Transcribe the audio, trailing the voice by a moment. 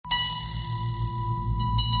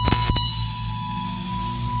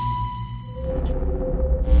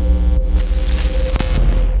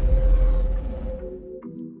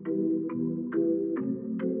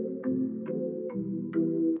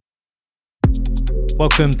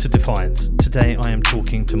Welcome to Defiance. Today I am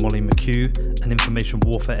talking to Molly McHugh, an information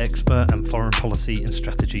warfare expert and foreign policy and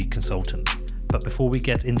strategy consultant. But before we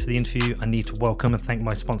get into the interview, I need to welcome and thank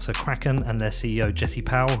my sponsor Kraken and their CEO Jesse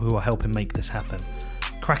Powell, who are helping make this happen.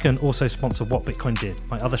 Kraken also sponsor What Bitcoin Did,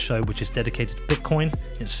 my other show which is dedicated to Bitcoin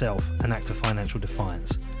itself, an act of financial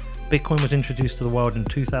defiance. Bitcoin was introduced to the world in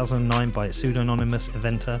 2009 by its pseudonymous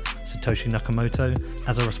inventor Satoshi Nakamoto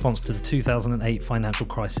as a response to the 2008 financial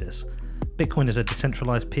crisis. Bitcoin is a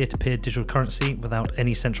decentralized peer-to-peer digital currency without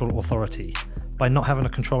any central authority. By not having a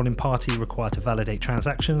controlling party required to validate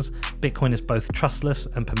transactions, Bitcoin is both trustless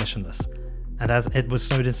and permissionless. And as Edward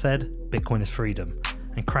Snowden said, Bitcoin is freedom.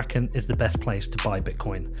 And Kraken is the best place to buy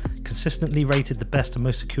Bitcoin. Consistently rated the best and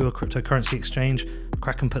most secure cryptocurrency exchange,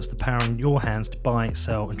 Kraken puts the power in your hands to buy,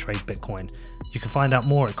 sell and trade Bitcoin. You can find out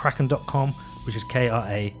more at kraken.com, which is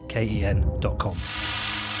Kraken.com.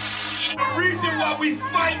 The reason why we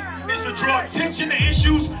fight is to draw attention to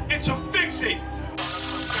issues and to fix it.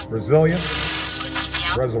 Resilient,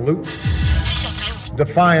 resolute,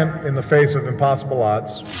 defiant in the face of impossible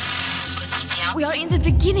odds. We are in the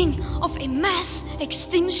beginning of a mass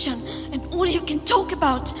extinction, and all you can talk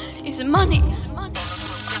about is money.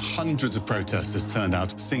 Hundreds of protesters turned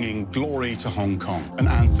out singing Glory to Hong Kong, an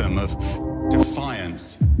anthem of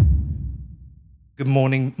defiance. Good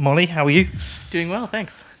morning, Molly. How are you? Doing well,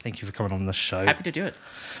 thanks. Thank you for coming on the show. Happy to do it.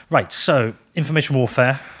 Right, so information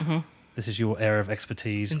warfare. Mm-hmm. This is your area of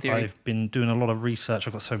expertise. In theory. I've been doing a lot of research.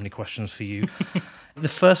 I've got so many questions for you. The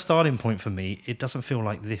first starting point for me, it doesn't feel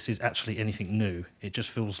like this is actually anything new. It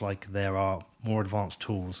just feels like there are more advanced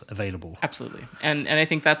tools available. Absolutely. And I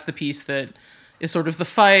think that's the piece that is sort of the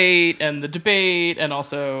fight and the debate, and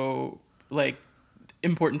also like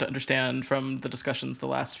important to understand from the discussions the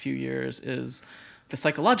last few years is the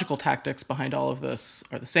psychological tactics behind all of this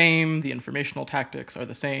are the same, the informational tactics are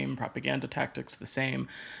the same, propaganda tactics the same,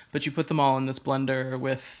 but you put them all in this blender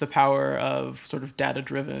with the power of sort of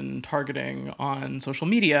data-driven targeting on social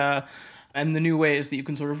media and the new ways that you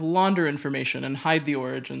can sort of launder information and hide the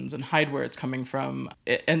origins and hide where it's coming from.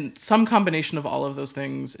 And some combination of all of those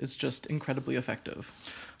things is just incredibly effective.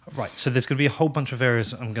 Right, so there's going to be a whole bunch of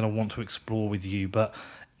areas I'm going to want to explore with you, but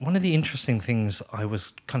one of the interesting things I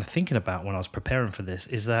was kind of thinking about when I was preparing for this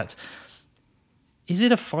is that, is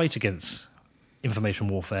it a fight against information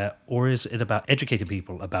warfare, or is it about educating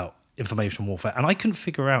people about information warfare? And I couldn't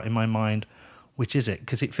figure out in my mind which is it,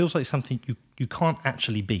 because it feels like something you can't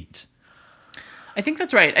actually beat. I think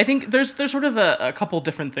that's right. I think there's sort of a couple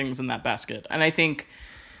different things in that basket. And I think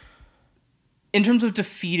in terms of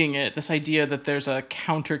defeating it, this idea that there's a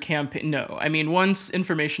counter campaign, no. I mean, once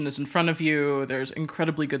information is in front of you, there's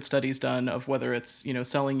incredibly good studies done of whether it's,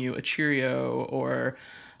 selling you a Cheerio or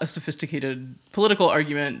a sophisticated political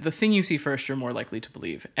argument. The thing you see first, you're more likely to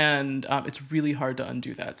believe. And it's really hard to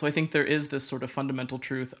undo that. So I think there is this sort of fundamental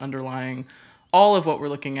truth underlying all of what we're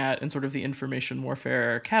looking at in sort of the information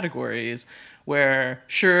warfare categories, where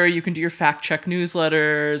sure, you can do your fact check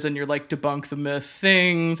newsletters and your like debunk the myth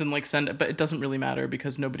things and like send it, but it doesn't really matter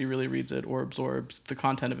because nobody really reads it or absorbs the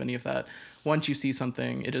content of any of that. Once you see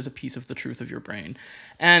something, it is a piece of the truth of your brain.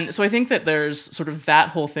 And so I think that there's sort of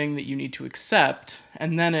that whole thing that you need to accept.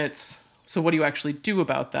 And then it's, so what do you actually do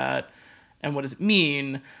about that? And what does it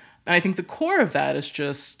mean? And I think the core of that is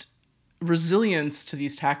just resilience to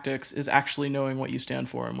these tactics is actually knowing what you stand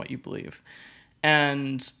for and what you believe.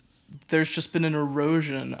 And there's just been an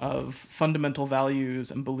erosion of fundamental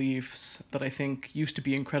values and beliefs that I think used to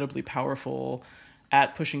be incredibly powerful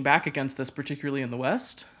at pushing back against this, particularly in the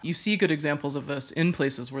West. You see good examples of this in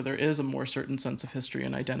places where there is a more certain sense of history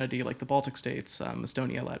and identity, like the Baltic states,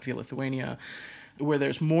 Estonia, Latvia, Lithuania, where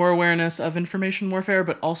there's more awareness of information warfare,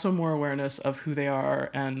 but also more awareness of who they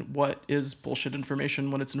are and what is bullshit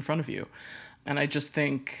information when it's in front of you. And I just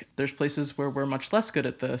think there's places where we're much less good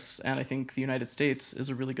at this, and I think the United States is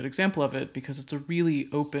a really good example of it because it's a really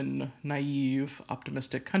open, naive,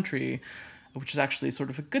 optimistic country, which is actually sort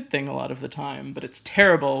of a good thing a lot of the time, but it's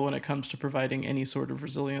terrible when it comes to providing any sort of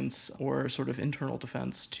resilience or sort of internal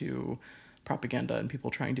defense to propaganda and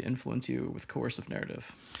people trying to influence you with coercive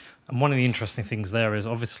narrative. And one of the interesting things there is,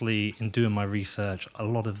 obviously, in doing my research, a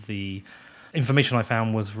lot of the information I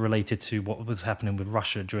found was related to what was happening with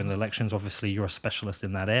Russia during the elections. Obviously, you're a specialist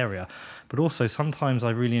in that area. But also, sometimes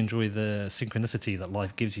I really enjoy the synchronicity that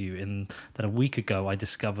life gives you. In that a week ago, I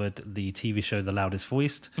discovered the TV show The Loudest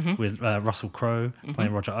Voiced with Russell Crowe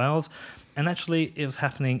playing Roger Ailes. And actually, it was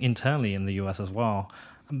happening internally in the US as well.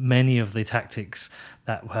 Many of the tactics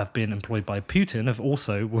that have been employed by Putin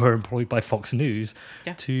were employed by Fox News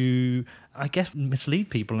to, I guess, mislead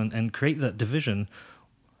people and create that division.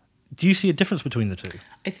 Do you see a difference between the two?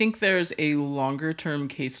 I think there's a longer-term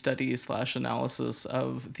case study / analysis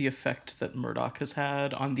of the effect that Murdoch has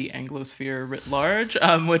had on the Anglosphere writ large,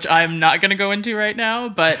 which I'm not going to go into right now.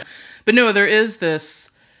 But no, there is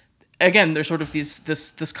this. Again, there's sort of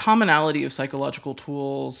this commonality of psychological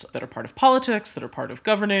tools that are part of politics, that are part of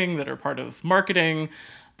governing, that are part of marketing,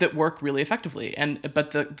 that work really effectively.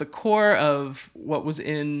 But the core of what was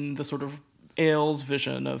in the sort of Ailes'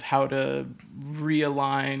 vision of how to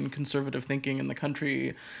realign conservative thinking in the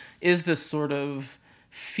country is this sort of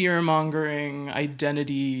fear-mongering,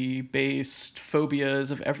 identity-based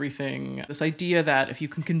phobias of everything. This idea that if you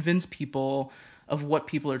can convince people of what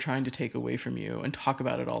people are trying to take away from you and talk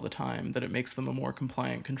about it all the time, that it makes them a more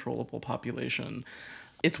compliant, controllable population.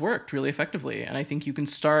 It's worked really effectively. And I think you can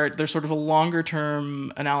start, there's sort of a longer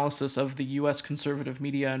term analysis of the US conservative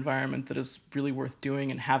media environment that is really worth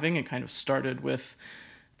doing and having. It kind of started with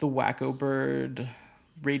the Wacko Bird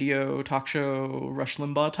radio talk show Rush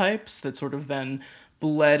Limbaugh types that sort of then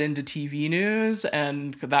bled into TV news,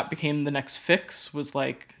 and that became the next fix, was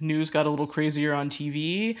like news got a little crazier on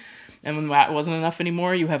TV. And when that wasn't enough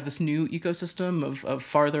anymore, you have this new ecosystem of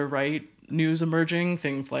farther right news emerging,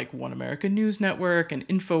 things like One American News Network and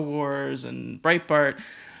InfoWars and Breitbart.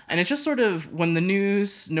 And it's just sort of, when the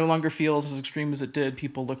news no longer feels as extreme as it did,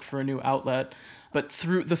 people look for a new outlet. But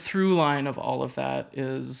through line of all of that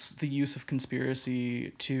is the use of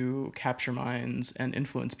conspiracy to capture minds and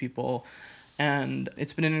influence people. And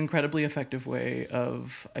it's been an incredibly effective way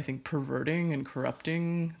of, I think, perverting and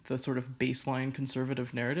corrupting the sort of baseline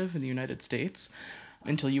conservative narrative in the United States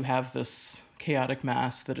until you have this chaotic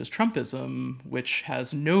mass that is Trumpism, which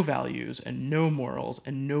has no values and no morals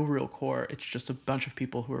and no real core. It's just a bunch of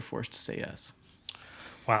people who are forced to say yes.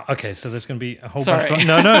 Wow. Okay, so there's going to be a whole Sorry. bunch of...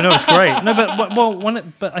 No, it's great. No,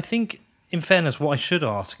 but I think, in fairness, what I should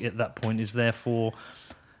ask at that point is therefore,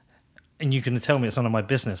 and you can tell me it's none of my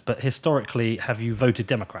business, but historically, have you voted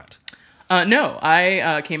Democrat? No,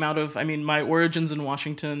 I came out of, my origins in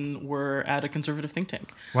Washington were at a conservative think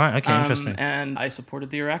tank. Right, okay, interesting. And I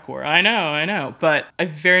supported the Iraq War. I know. But I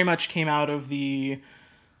very much came out of the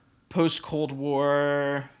post-Cold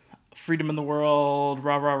War, freedom in the world,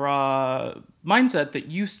 rah mindset that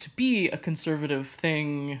used to be a conservative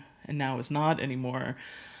thing and now is not anymore.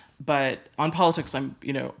 But on politics, I'm,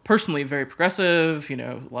 personally very progressive.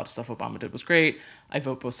 A lot of stuff Obama did was great. I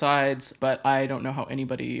vote both sides, but I don't know how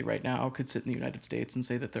anybody right now could sit in the United States and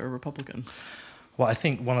say that they're a Republican. Well, I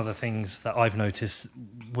think one of the things that I've noticed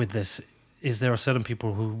with this is there are certain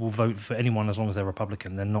people who will vote for anyone as long as they're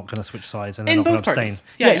Republican. They're not going to switch sides and they're not going to abstain.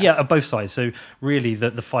 Yeah, both sides. So really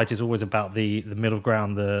the fight is always about the middle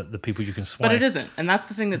ground, the people you can sway. But it isn't. And that's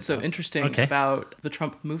the thing that's so interesting about the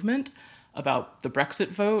Trump movement, about the Brexit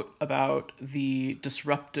vote, about the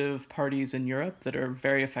disruptive parties in Europe that are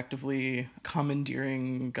very effectively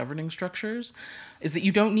commandeering governing structures, is that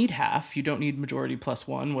you don't need half, you don't need majority plus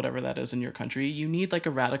one, whatever that is in your country. You need like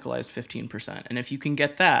a radicalized 15%. And if you can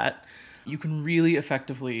get that, you can really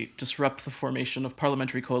effectively disrupt the formation of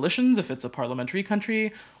parliamentary coalitions if it's a parliamentary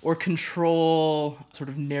country, or control sort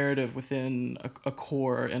of narrative within a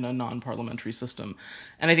core in a non-parliamentary system.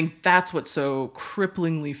 And I think that's what's so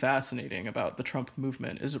cripplingly fascinating about the Trump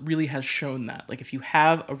movement, is it really has shown that. Like, if you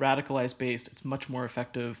have a radicalized base, it's much more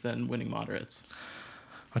effective than winning moderates.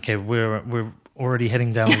 Okay, we're already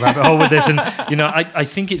heading down the rabbit hole with this, and I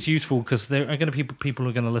think it's useful because there are going to be people who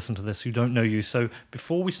are going to listen to this who don't know you. So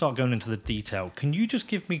before we start going into the detail, can you just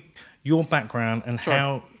give me your background and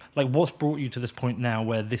how, what's brought you to this point now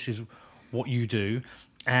where this is what you do,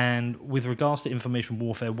 and with regards to information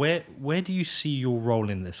warfare, where do you see your role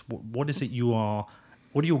in this? What is it you are?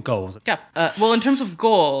 What are your goals? Yeah. Well, in terms of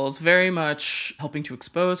goals, very much helping to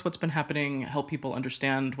expose what's been happening, help people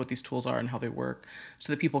understand what these tools are and how they work,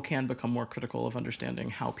 so that people can become more critical of understanding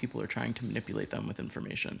how people are trying to manipulate them with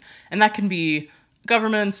information. And that can be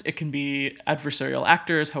governments, it can be adversarial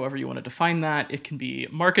actors, however you want to define that. It can be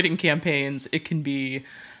marketing campaigns, it can be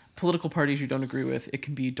political parties you don't agree with, it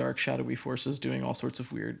can be dark, shadowy forces doing all sorts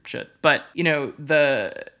of weird shit. But,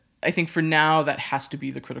 I think for now, that has to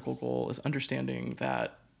be the critical goal, is understanding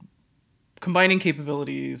that combining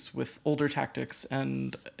capabilities with older tactics,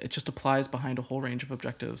 and it just applies behind a whole range of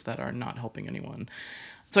objectives that are not helping anyone.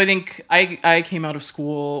 So I think I came out of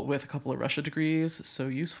school with a couple of Russia degrees, so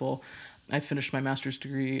useful. I finished my master's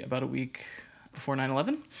degree about a week before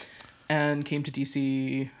 9/11. and came to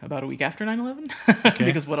DC about a week after 9/11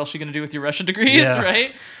 because what else are you going to do with your Russian degrees,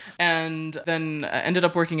 right? And then ended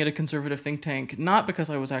up working at a conservative think tank, not because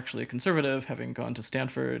I was actually a conservative, having gone to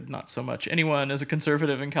Stanford, not so much anyone is a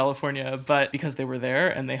conservative in California, but because they were there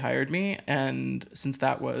and they hired me. And since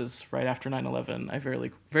that was right after 9/11, I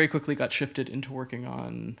very quickly got shifted into working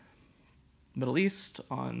on Middle East,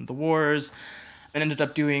 on the wars, and ended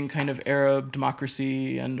up doing kind of Arab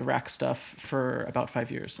democracy and Iraq stuff for about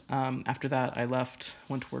 5 years. After that, I left,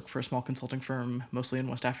 went to work for a small consulting firm, mostly in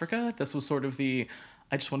West Africa. This was sort of the,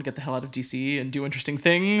 I just want to get the hell out of DC and do interesting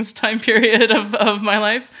things time period of my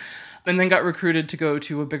life. And then got recruited to go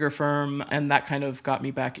to a bigger firm, and that kind of got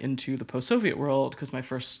me back into the post-Soviet world because my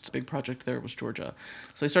first big project there was Georgia.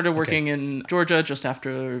 So I started working in Georgia just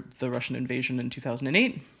after the Russian invasion in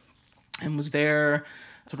 2008 and was there,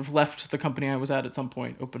 sort of left the company I was at some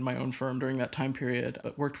point, opened my own firm during that time period,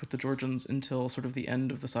 but worked with the Georgians until sort of the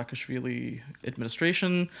end of the Saakashvili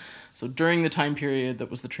administration. So during the time period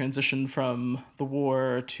that was the transition from the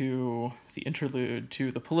war to the interlude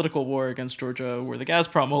to the political war against Georgia, where the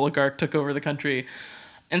Gazprom oligarch took over the country.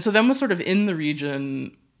 And so then was sort of in the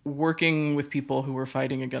region working with people who were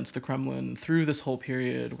fighting against the Kremlin through this whole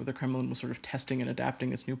period where the Kremlin was sort of testing and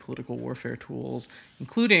adapting its new political warfare tools,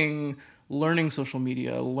 including learning social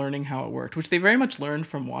media, learning how it worked, which they very much learned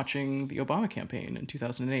from watching the Obama campaign in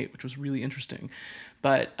 2008, which was really interesting.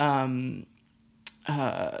 But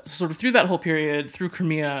sort of through that whole period, through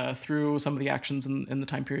Crimea, through some of the actions in the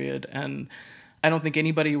time period, and I don't think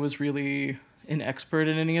anybody was really an expert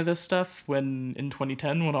in any of this stuff in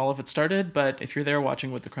 2010 when all of it started, but if you're there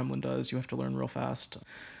watching what the Kremlin does, you have to learn real fast.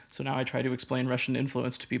 So now I try to explain Russian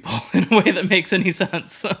influence to people in a way that makes any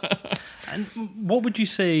sense. And what would you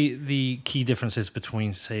say the key difference is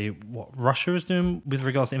between, say, what Russia is doing with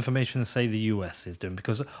regards to information and, say, the US is doing?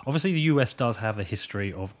 Because obviously the US does have a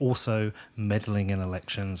history of also meddling in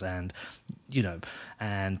elections and,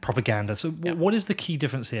 and propaganda. So what is the key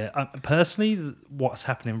difference here? Personally, what's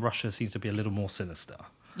happening in Russia seems to be a little more sinister.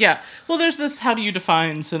 Yeah. Well, there's this, how do you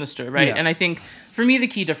define sinister, right? Yeah. And I think for me, the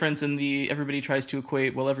key difference in the everybody tries to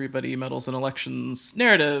equate, well, everybody meddles in elections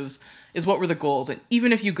narratives is what were the goals. And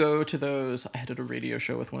even if you go to those, I did a radio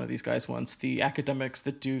show with one of these guys once, the academics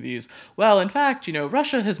that do these, well, in fact,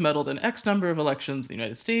 Russia has meddled in X number of elections. The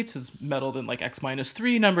United States has meddled in like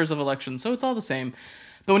X-3 numbers of elections. So it's all the same.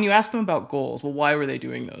 But when you ask them about goals, well, why were they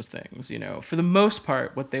doing those things? For the most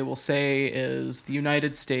part, what they will say is the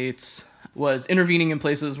United States was intervening in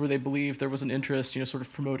places where they believed there was an interest, sort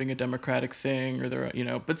of promoting a democratic thing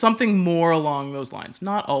or but something more along those lines.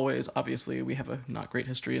 Not always, obviously. We have a not great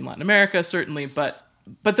history in Latin America, certainly, but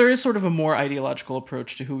there is sort of a more ideological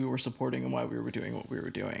approach to who we were supporting and why we were doing what we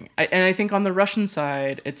were doing. And I think on the Russian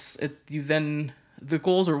side, the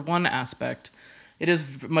goals are one aspect. It is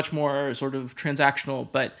much more sort of transactional,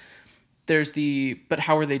 but there's but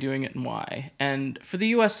how are they doing it and why? And for the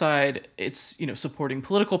US side, it's, supporting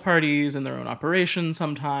political parties and their own operations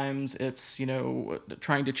sometimes. It's,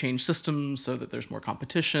 trying to change systems so that there's more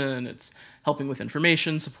competition. It's helping with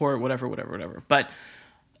information support, whatever. But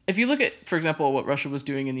if you look at, for example, what Russia was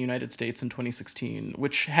doing in the United States in 2016,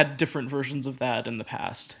 which had different versions of that in the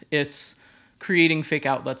past, it's creating fake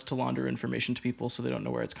outlets to launder information to people so they don't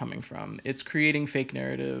know where it's coming from. It's creating fake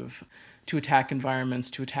narrative to attack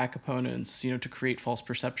environments, to attack opponents, to create false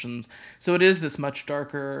perceptions. So it is this much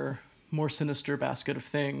darker, more sinister basket of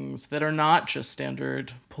things that are not just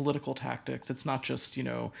standard political tactics. It's not just,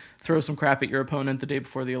 throw some crap at your opponent the day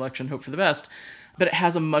before the election, hope for the best. But it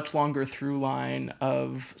has a much longer through line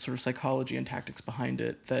of sort of psychology and tactics behind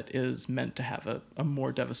it that is meant to have a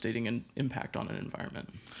more devastating impact on an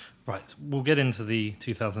environment. Right. We'll get into the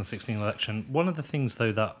 2016 election. One of the things,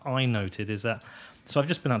 though, that I noted is that, so I've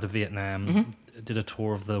just been out to Vietnam, did a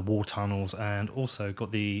tour of the war tunnels, and also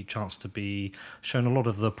got the chance to be shown a lot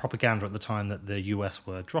of the propaganda at the time that the US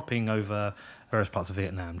were dropping over various parts of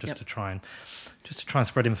Vietnam just to try and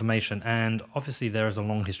spread information. And obviously there is a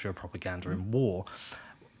long history of propaganda in war.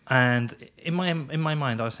 And in my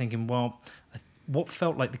mind, I was thinking, well, what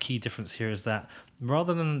felt like the key difference here is that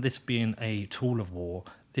rather than this being a tool of war,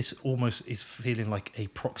 this almost is feeling like a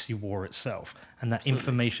proxy war itself, and that Absolutely.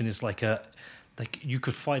 Information is like you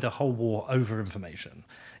could fight a whole war over information.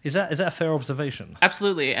 Is that a fair observation?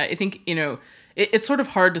 Absolutely. I think, it's sort of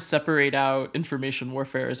hard to separate out information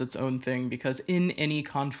warfare as its own thing, because in any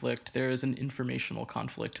conflict, there is an informational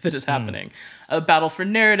conflict that is happening. A battle for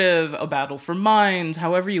narrative, a battle for minds,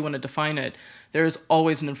 however you want to define it, there is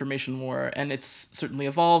always an information war, and it certainly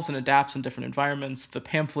evolves and adapts in different environments. The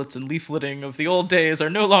pamphlets and leafleting of the old days are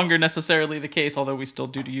no longer necessarily the case, although we still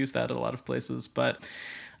do use that at a lot of places. But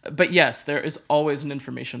But yes, there is always an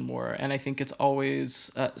information war, and I think it's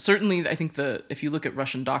always certainly. I think if you look at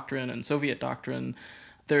Russian doctrine and Soviet doctrine,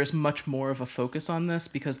 there's much more of a focus on this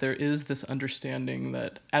because there is this understanding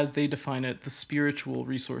that, as they define it, the spiritual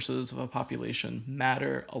resources of a population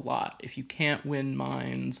matter a lot. If you can't win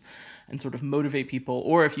minds and sort of motivate people,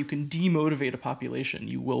 or if you can demotivate a population,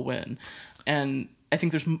 you will win. And I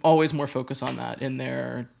think there's always more focus on that in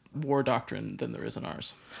their war doctrine than there is in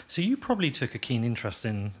ours. So you probably took a keen interest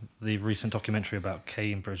in the recent documentary about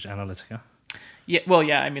Cambridge Analytica. Yeah, well,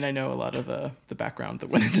 yeah. I mean, I know a lot of the background that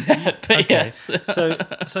went into that, but yes.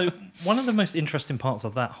 So one of the most interesting parts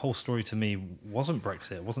of that whole story to me wasn't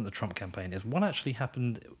Brexit, it wasn't the Trump campaign. It's what actually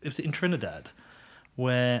happened. It was in Trinidad,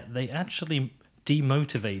 where they actually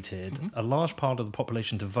demotivated a large part of the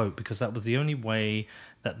population to vote because that was the only way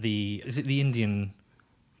that the Indian.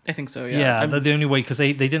 I think so, yeah. Yeah, the only way, because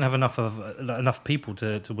they didn't have enough people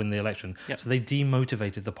to win the election. Yep. So they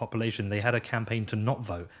demotivated the population. They had a campaign to not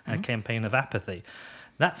vote, a campaign of apathy.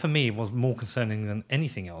 That, for me, was more concerning than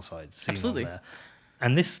anything else I'd seen Absolutely. on there.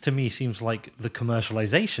 And this, to me, seems like the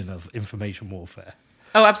commercialization of information warfare.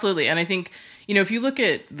 Oh, absolutely. And I think, if you look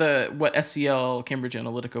at what SCL, Cambridge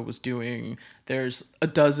Analytica, was doing, there's a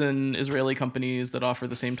dozen Israeli companies that offer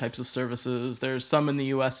the same types of services. There's some in the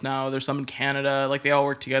US now. There's some in Canada. Like, they all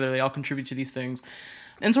work together. They all contribute to these things.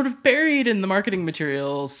 And sort of buried in the marketing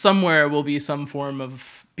materials somewhere will be some form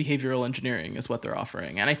of behavioral engineering is what they're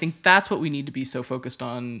offering. And I think that's what we need to be so focused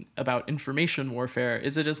on about information warfare,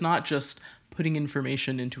 is it is not just putting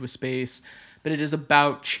information into a space, but it is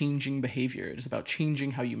about changing behavior. It is about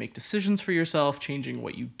changing how you make decisions for yourself, changing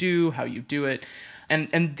what you do, how you do it.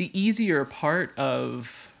 And the easier part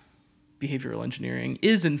of behavioral engineering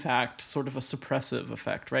is, in fact, sort of a suppressive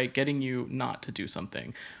effect, right? Getting you not to do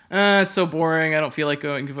something. It's so boring. I don't feel like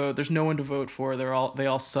going to vote. There's no one to vote for. They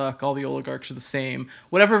all suck. All the oligarchs are the same.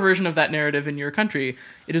 Whatever version of that narrative in your country,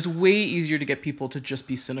 it is way easier to get people to just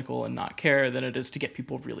be cynical and not care than it is to get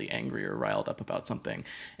people really angry or riled up about something.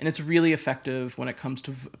 And it's really effective when it comes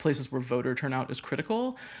to places where voter turnout is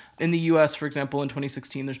critical. In the US, for example, in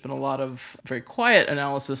 2016, there's been a lot of very quiet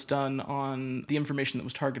analysis done on the information that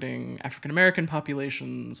was targeting African-American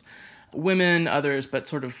populations, women, others, but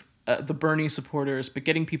sort of the Bernie supporters, but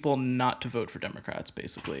getting people not to vote for Democrats,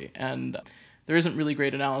 basically. And there isn't really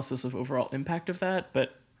great analysis of overall impact of that,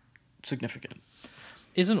 but significant.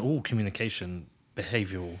 Isn't all communication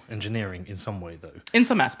behavioral engineering in some way, though? In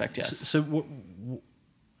some aspect, yes. So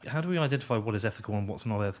how do we identify what is ethical and what's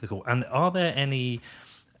not ethical? And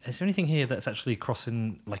is there anything here that's actually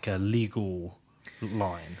crossing like a legal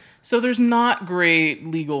line? So there's not great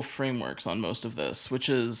legal frameworks on most of this, which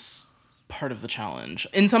is part of the challenge.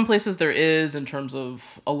 In some places there is, in terms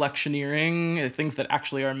of electioneering, things that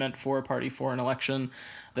actually are meant for a party for an election,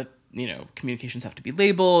 that, communications have to be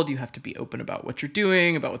labeled, you have to be open about what you're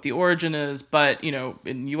doing, about what the origin is. But,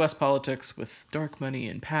 in US politics with dark money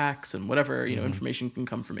and PACs and whatever, information can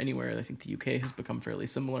come from anywhere. I think the UK has become fairly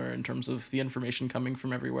similar in terms of the information coming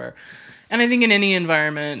from everywhere. And I think in any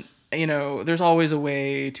environment, there's always a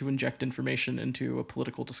way to inject information into a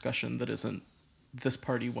political discussion that isn't this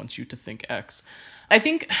party wants you to think X. I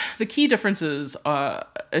think the key differences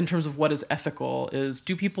in terms of what is ethical is,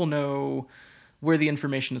 do people know where the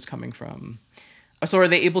information is coming from? So are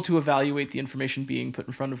they able to evaluate the information being put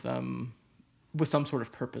in front of them with some sort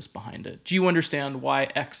of purpose behind it? Do you understand why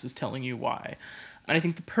X is telling you Y? And I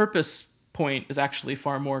think the purpose point is actually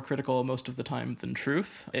far more critical most of the time than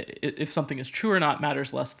truth. If something is true or not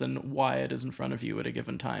matters less than why it is in front of you at a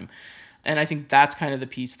given time. And I think that's kind of the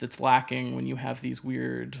piece that's lacking when you have these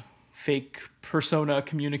weird fake persona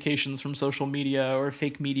communications from social media or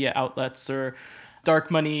fake media outlets or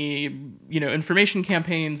dark money, information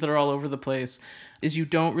campaigns that are all over the place, is you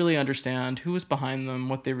don't really understand who is behind them,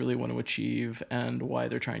 what they really want to achieve, and why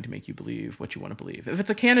they're trying to make you believe what you want to believe. If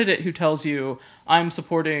it's a candidate who tells you, I'm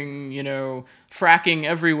supporting, fracking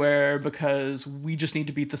everywhere because we just need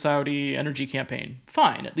to beat the Saudi energy campaign,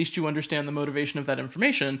 fine. At least you understand the motivation of that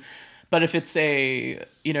information. But if it's a,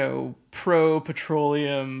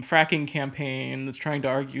 pro-petroleum fracking campaign that's trying to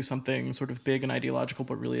argue something sort of big and ideological,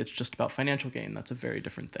 but really it's just about financial gain, that's a very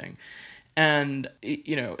different thing. And,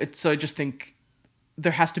 so I just think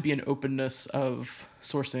there has to be an openness of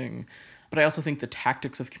sourcing, but I also think the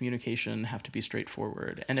tactics of communication have to be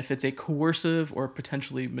straightforward. And if it's a coercive or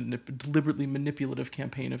potentially deliberately manipulative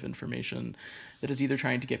campaign of information that is either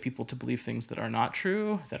trying to get people to believe things that are not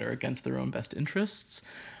true, that are against their own best interests,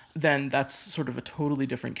 then that's sort of a totally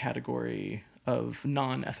different category of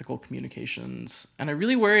non-ethical communications. And I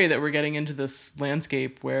really worry that we're getting into this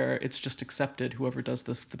landscape where it's just accepted whoever does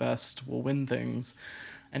this the best will win things.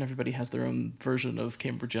 and everybody has their own version of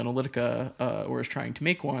Cambridge Analytica or is trying to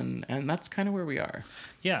make one, and that's kind of where we are.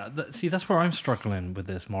 Yeah, see, that's where I'm struggling with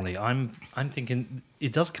this, Molly. I'm thinking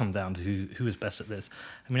it does come down to who is best at this.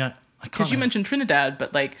 I mean, I can't... Because you mentioned Trinidad,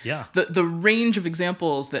 but like Yeah. the range of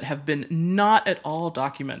examples that have been not at all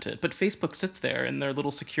documented, but Facebook sits there in their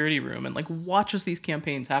little security room and like watches these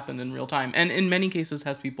campaigns happen in real time, and in many cases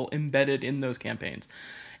has people embedded in those campaigns,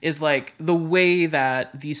 is like the way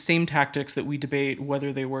that these same tactics that we debate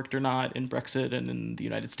whether they worked or not in Brexit and in the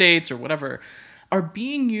United States or whatever are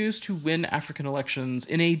being used to win African elections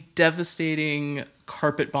in a devastating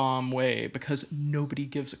carpet bomb way because nobody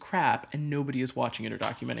gives a crap and nobody is watching it or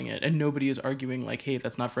documenting it and nobody is arguing like, hey,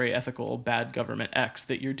 that's not very ethical, bad government X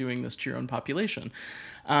that you're doing this to your own population.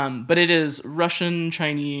 But it is Russian,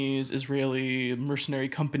 Chinese, Israeli, mercenary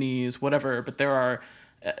companies, whatever, but there are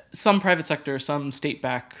some private sector, some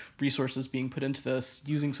state-backed resources being put into this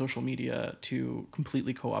using social media to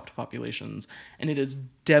completely co-opt populations, and it is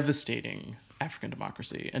devastating African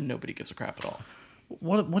democracy, and nobody gives a crap at all.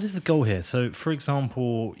 What is the goal here? So, for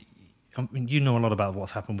example, I mean, you know a lot about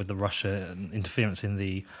what's happened with the Russia interference in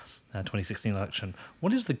the 2016 election.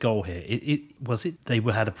 What is the goal here? Was it they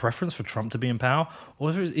had a preference for Trump to be in power,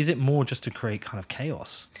 or is it more just to create kind of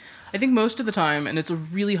chaos? I think most of the time, and it's a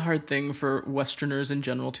really hard thing for Westerners in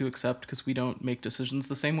general to accept because we don't make decisions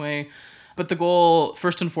the same way, but the goal,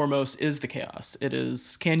 first and foremost, is the chaos. It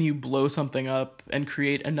is, can you blow something up and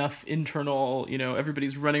create enough internal,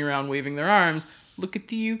 everybody's running around waving their arms. Look at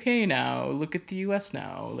the UK now. Look at the US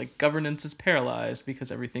now. Like, governance is paralyzed because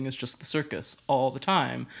everything is just the circus all the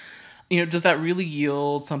time. Does that really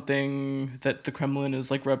yield something that the Kremlin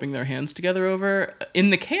is like rubbing their hands together over? In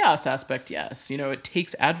the chaos aspect, yes. It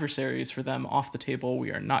takes adversaries for them off the table.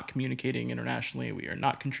 We are not communicating internationally. We are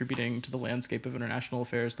not contributing to the landscape of international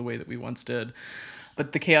affairs the way that we once did.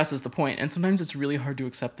 But the chaos is the point. And sometimes it's really hard to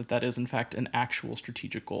accept that that is, in fact, an actual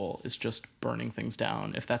strategic goal, is just burning things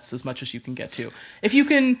down, if that's as much as you can get to. If you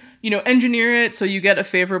can, engineer it so you get a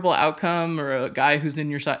favorable outcome or a guy who's in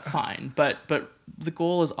your side, fine. But the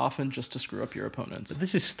goal is often just to screw up your opponents. But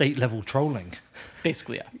this is state-level trolling.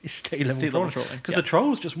 Basically, yeah. It's state-level trolling. Because the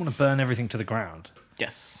trolls just want to burn everything to the ground.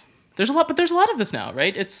 Yes. There's a lot of this now,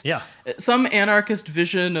 right? Some anarchist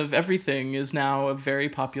vision of everything is now a very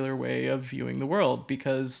popular way of viewing the world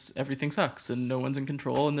because everything sucks and no one's in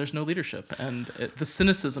control and there's no leadership. And the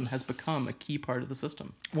cynicism has become a key part of the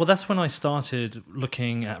system. Well, that's when I started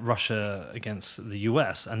looking at Russia against the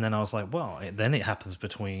US. And then I was like, well, then it happens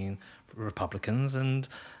between Republicans and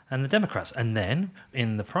the Democrats. And then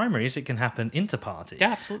in the primaries, it can happen inter-party.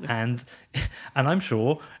 Yeah, absolutely. And I'm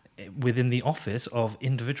sure within the office of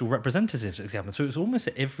individual representatives it happens. So it's almost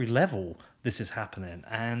at every level this is happening.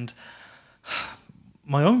 And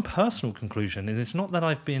my own personal conclusion, and it's not that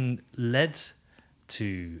I've been led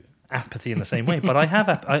to apathy in the same way, but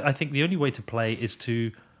I think the only way to play is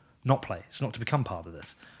to not play. It's not to become part of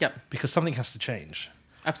this. Yep. Because something has to change.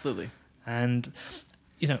 Absolutely. And,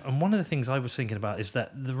 and one of the things I was thinking about is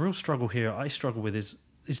that the real struggle here I struggle with is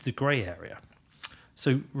the grey area.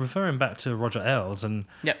 So referring back to Roger Ailes and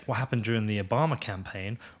what happened during the Obama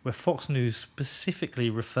campaign, where Fox News specifically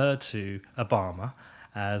referred to Obama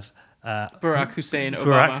as Barack Hussein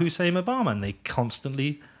Obama, and they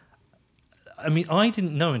constantly... I mean, I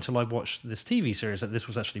didn't know until I watched this TV series that this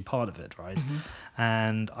was actually part of it, right? Mm-hmm.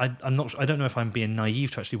 And I don't know if I'm being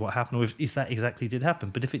naive to actually what happened or if that exactly did happen.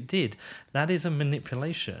 But if it did, that is a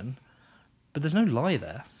manipulation. But there's no lie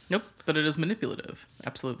there. Nope, but it is manipulative.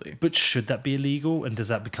 Absolutely. But should that be illegal? And does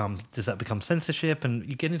that become censorship? And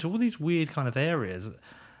you get into all these weird kind of areas.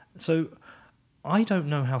 So I don't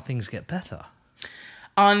know how things get better.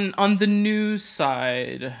 On the news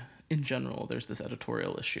side, in general, there's this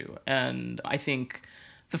editorial issue. And I think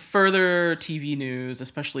the further TV news,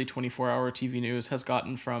 especially 24-hour TV news, has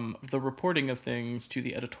gotten from the reporting of things to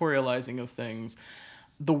the editorializing of things,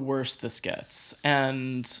 the worse this gets.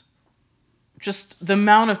 And just the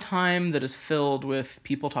amount of time that is filled with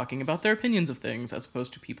people talking about their opinions of things as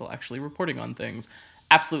opposed to people actually reporting on things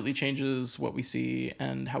absolutely changes what we see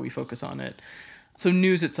and how we focus on it. So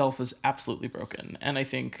news itself is absolutely broken. And I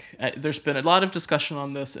think there's been a lot of discussion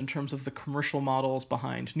on this in terms of the commercial models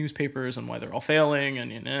behind newspapers and why they're all failing.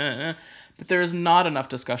 But there is not enough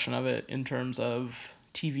discussion of it in terms of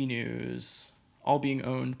TV news all being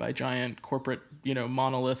owned by giant corporate,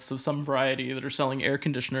 monoliths of some variety that are selling air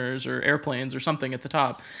conditioners or airplanes or something at the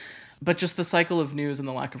top. But just the cycle of news and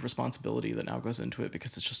the lack of responsibility that now goes into it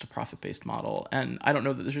because it's just a profit-based model. And I don't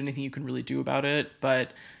know that there's anything you can really do about it,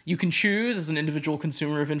 but you can choose as an individual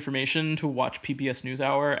consumer of information to watch PBS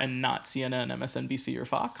NewsHour and not CNN, MSNBC, or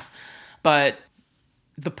Fox. But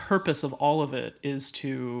the purpose of all of it is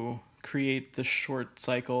to create the short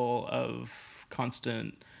cycle of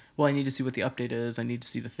constant, well, I need to see what the update is, I need to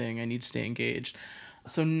see the thing, I need to stay engaged.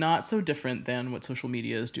 So not so different than what social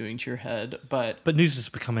media is doing to your head, but news has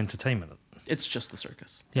become entertainment. it's just the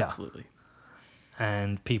circus. Yeah. Absolutely.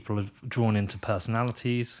 And people have drawn into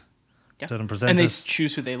personalities, Yeah. certain presenters. And they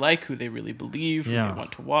choose who they like, who they really believe, who Yeah. they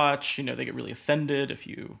want to watch. You know, they get really offended if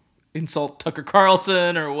you insult Tucker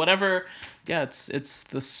Carlson or whatever. Yeah, it's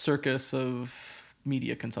the circus of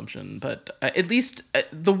media consumption. But at least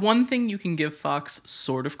the one thing you can give Fox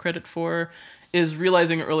sort of credit for is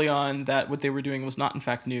realizing early on that what they were doing was not in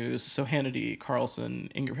fact news. So Hannity, Carlson,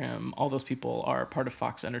 Ingraham, all those people are part of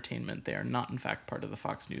Fox Entertainment. They are not in fact part of the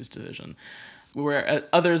Fox News division. Where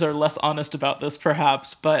others are less honest about this,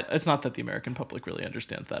 perhaps, but it's not that the American public really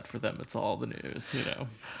understands that. For them, it's all the news, you know.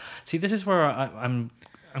 See, this is where I'm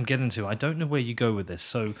getting to. I don't know where you go with this.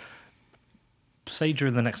 So, say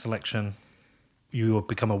during the next election, you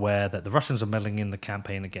become aware that the Russians are meddling in the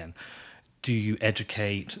campaign again. Do you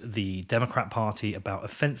educate the Democrat Party about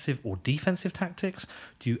offensive or defensive tactics?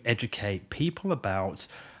 Do you educate people about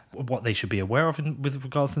what they should be aware of with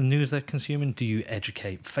regards to the news they're consuming? Do you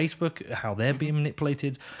educate Facebook how they're being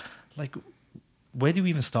manipulated? Like, where do you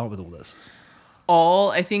even start with all this?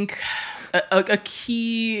 I think a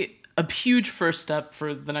huge first step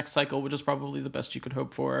for the next cycle, which is probably the best you could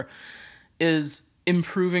hope for, is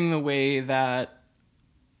improving the way that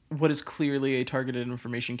what is clearly a targeted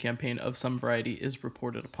information campaign of some variety is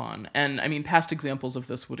reported upon. And I mean, past examples of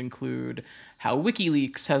this would include how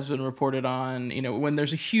WikiLeaks has been reported on, you know, when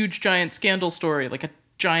there's a huge giant scandal story, like a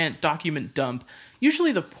giant document dump.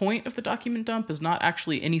 Usually the point of the document dump is not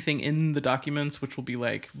actually anything in the documents, which will be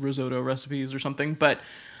like risotto recipes or something, but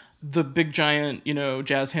the big giant, you know,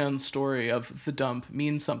 jazz hands story of the dump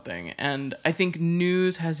means something. And I think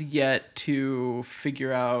news has yet to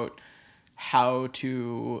figure out how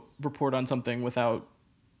to report on something without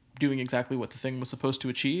doing exactly what the thing was supposed to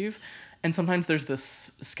achieve. And sometimes there's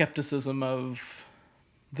this skepticism of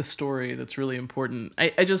the story that's really important.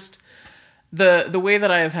 I just, the way that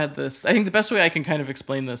I have had this, I think the best way I can kind of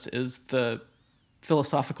explain this is the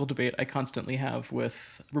philosophical debate I constantly have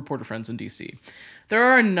with reporter friends in DC. There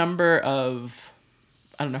are a number of,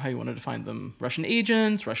 I don't know how you want to define them, Russian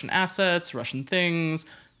agents, Russian assets, Russian things,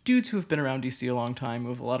 dudes who have been around DC a long time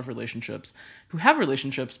with a lot of relationships, who have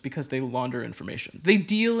relationships because they launder information. They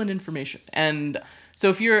deal in information. And so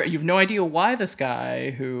if you've no idea why this guy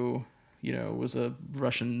who, you know, was a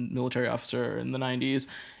Russian military officer in the 90s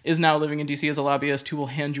is now living in DC as a lobbyist who will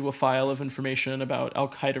hand you a file of information about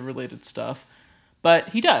Al-Qaeda related stuff. But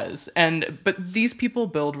he does. But these people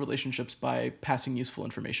build relationships by passing useful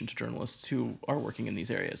information to journalists who are working in these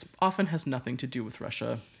areas. Often has nothing to do with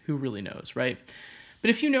Russia. Who really knows, right? But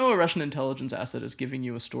if you know a Russian intelligence asset is giving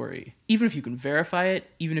you a story, even if you can verify it,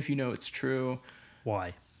 even if you know it's true.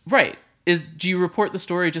 Why? Right. Do you report the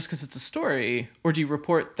story just because it's a story? Or do you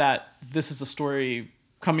report that this is a story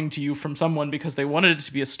coming to you from someone because they wanted it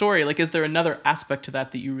to be a story? Like, is there another aspect to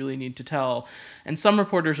that you really need to tell? And some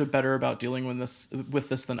reporters are better about dealing with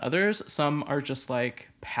this than others. Some are just like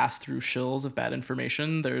pass-through shills of bad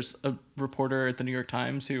information. There's a reporter at the New York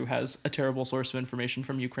Times who has a terrible source of information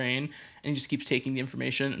from Ukraine, and he just keeps taking the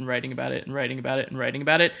information and writing about it and writing about it and writing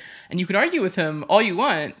about it. And you can argue with him all you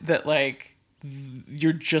want that, like,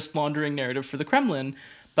 you're just laundering narrative for the Kremlin,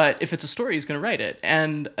 but if it's a story, he's going to write it.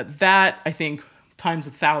 And that, I think, times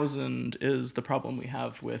 1,000 is the problem we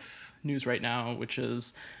have with news right now, which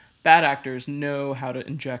is bad actors know how to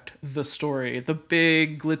inject the story, the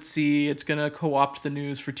big glitzy, it's going to co-opt the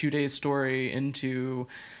news for 2 days story into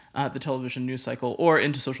the television news cycle or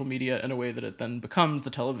into social media in a way that it then becomes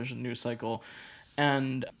the television news cycle.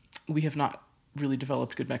 And we have not really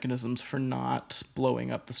developed good mechanisms for not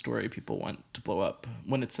blowing up the story people want to blow up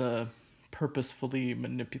when it's a purposefully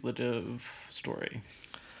manipulative story.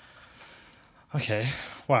 Okay.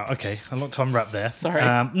 Wow. Okay. A lot to unwrap there. Sorry.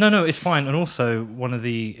 No, it's fine. And also, one of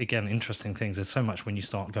the, again, interesting things, there's so much when you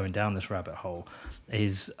start going down this rabbit hole,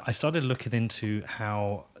 is I started looking into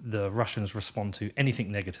how the Russians respond to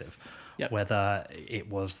anything negative. Yep. Whether it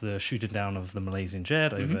was the shooting down of the Malaysian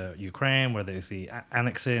jet over Ukraine, whether it's the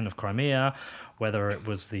annexing of Crimea, whether it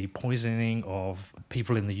was the poisoning of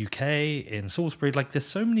people in the UK, in Salisbury. Like, there's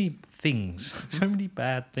so many things, so many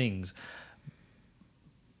bad things.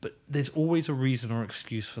 But there's always a reason or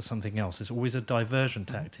excuse for something else. There's always a diversion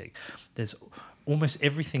tactic. There's almost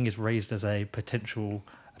everything is raised as a potential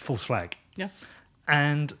false flag. Yeah.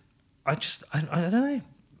 And I don't know,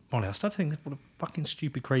 Molly, I started thinking, fucking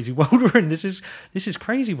stupid, crazy world we're in. This is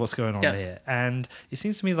crazy what's going on Yes. here. And it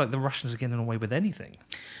seems to me like the Russians are getting away with anything.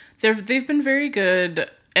 They've been very good.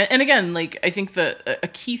 And again, like, I think that a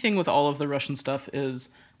key thing with all of the Russian stuff is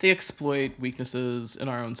they exploit weaknesses in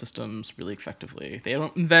our own systems really effectively. They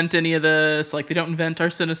don't invent any of this. Like, they don't invent our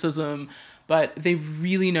cynicism, but they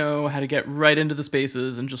really know how to get right into the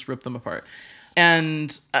spaces and just rip them apart.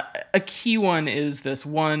 And a key one is this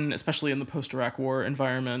one, especially in the post-Iraq War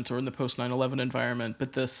environment or in the post-9/11 environment,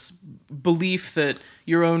 but this belief that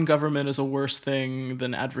your own government is a worse thing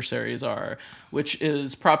than adversaries are, which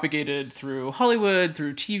is propagated through Hollywood,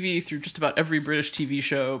 through TV, through just about every British TV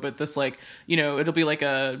show. But this, like, you know, it'll be like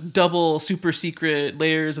a double super secret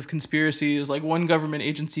layers of conspiracies, like one government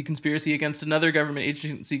agency conspiracy against another government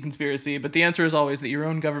agency conspiracy. But the answer is always that your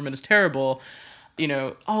own government is terrible. You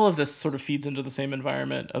know, all of this sort of feeds into the same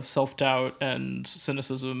environment of self-doubt and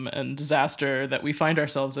cynicism and disaster that we find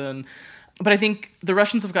ourselves in. But I think the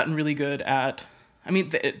Russians have gotten really good at, I mean,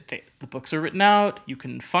 the books are written out. You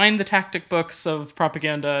can find the tactic books of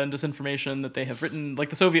propaganda and disinformation that they have written, like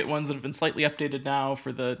the Soviet ones that have been slightly updated now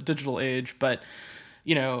for the digital age. But,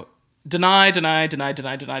 you know, deny,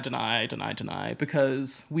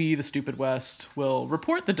 because we, the stupid West, will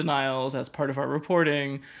report the denials as part of our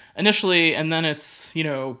reporting initially, and then it's, you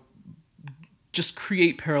know, just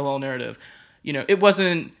create parallel narrative. You know, it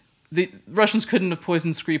wasn't, the Russians couldn't have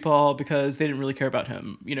poisoned Skripal because they didn't really care about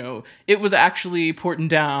him. You know, it was actually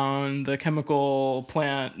Portendown, the chemical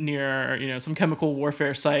plant near, you know, some chemical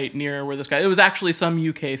warfare site near where this guy, it was actually some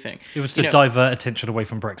UK thing. It was to divert attention away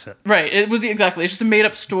from Brexit. Right. It was exactly. It's just a made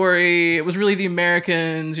up story. It was really the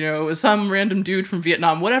Americans, you know, it was some random dude from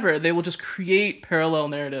Vietnam, whatever. They will just create parallel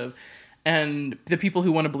narrative. And the people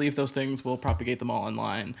who want to believe those things will propagate them all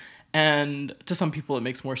online. And to some people, it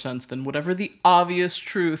makes more sense than whatever the obvious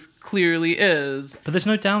truth clearly is. But there's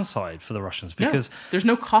no downside for the Russians because there's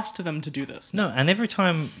no cost to them to do this. No, and every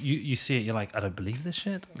time you see it, you're like, I don't believe this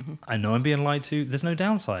shit. Mm-hmm. I know I'm being lied to. There's no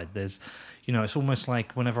downside. There's, you know, it's almost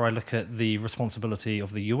like whenever I look at the responsibility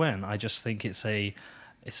of the UN, I just think it's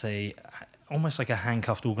almost like a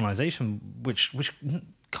handcuffed organization which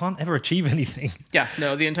can't ever achieve anything. Yeah,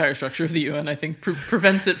 no, the entire structure of the UN, I think,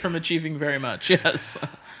 prevents it from achieving very much, yes.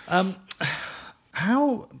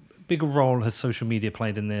 How big a role has social media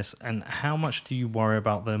played in this, and how much do you worry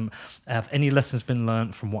about them? Have any lessons been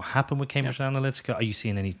learned from what happened with Cambridge Analytica? Are you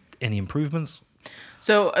seeing any improvements?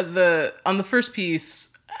 So on the first piece,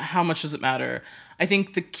 how much does it matter? I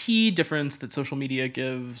think the key difference that social media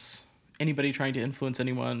gives anybody trying to influence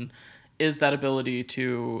anyone is that ability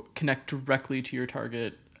to connect directly to your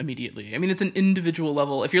target immediately. I mean, it's an individual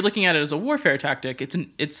level. If you're looking at it as a warfare tactic, it's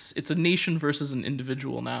a nation versus an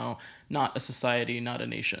individual now, not a society, not a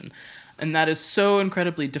nation. And that is so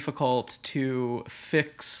incredibly difficult to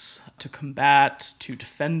fix, to combat, to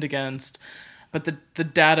defend against. But the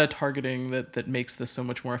data targeting that makes this so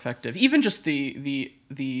much more effective, even just the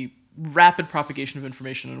rapid propagation of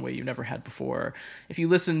information in a way you never had before. If you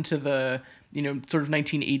listen to the, you know, sort of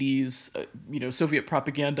 1980s, Soviet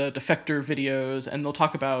propaganda defector videos, and they'll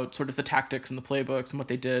talk about sort of the tactics and the playbooks and what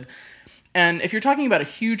they did. And if you're talking about a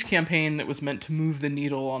huge campaign that was meant to move the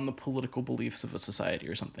needle on the political beliefs of a society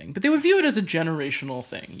or something, but they would view it as a generational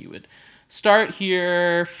thing. You would start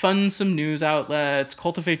here, fund some news outlets,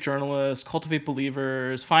 cultivate journalists, cultivate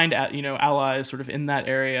believers, find allies sort of in that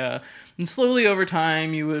area, and slowly over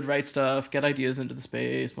time you would write stuff, get ideas into the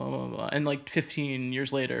space, blah blah blah, and like 15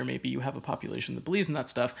 years later, maybe you have a population that believes in that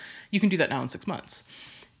stuff. You can do that now in 6 months.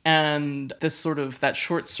 And this sort of that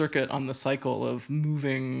short circuit on the cycle of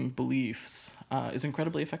moving beliefs is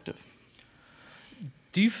incredibly effective.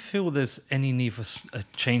 Do you feel there's any need for a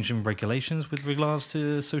change in regulations with regards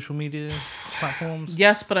to social media platforms?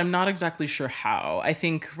 Yes, but I'm not exactly sure how. I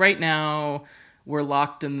think right now we're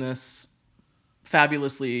locked in this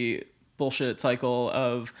fabulously bullshit cycle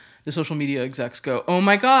of the social media execs go, oh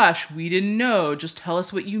my gosh, we didn't know. Just tell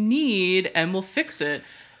us what you need and we'll fix it.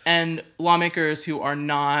 And lawmakers who are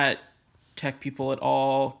not tech people at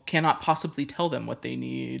all cannot possibly tell them what they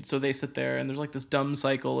need. So they sit there and there's like this dumb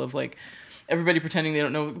cycle of like everybody pretending they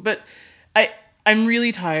don't know. But I'm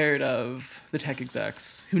really tired of the tech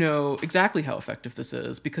execs who know exactly how effective this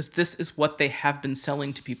is, because this is what they have been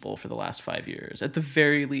selling to people for the last 5 years, at the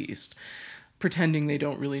very least, pretending they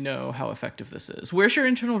don't really know how effective this is. Where's your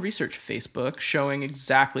internal research, Facebook, showing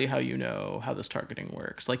exactly how you know how this targeting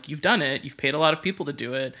works? Like, you've done it. You've paid a lot of people to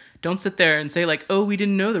do it. Don't sit there and say, like, oh, we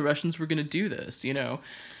didn't know the Russians were going to do this, you know?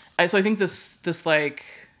 So I think this like,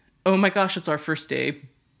 oh my gosh, it's our first day,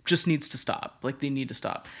 just needs to stop. Like, they need to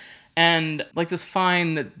stop. And like this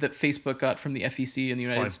fine that Facebook got from the FEC in the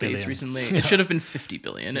United 5 States billion. recently, it should have been $50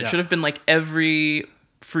 billion. It should have been like every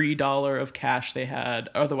free dollar of cash they had.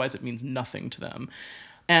 Otherwise, it means nothing to them.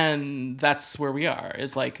 And that's where we are,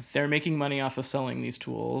 is like they're making money off of selling these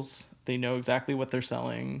tools. They know exactly what they're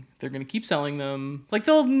selling. They're going to keep selling them. Like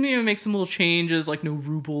they'll make some little changes, like no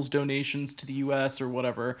rubles donations to the US or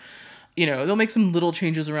whatever. They'll make some little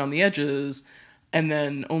changes around the edges and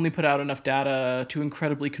then only put out enough data to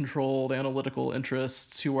incredibly controlled analytical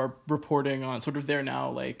interests who are reporting on sort of they're now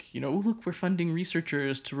like, look, we're funding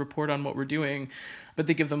researchers to report on what we're doing. But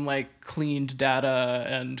they give them like cleaned data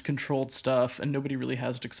and controlled stuff, and nobody really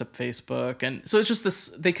has it except Facebook. And so it's just this,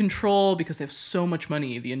 they control, because they have so much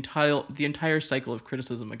money, the entire cycle of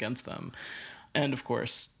criticism against them. And of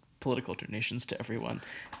course, political donations to everyone.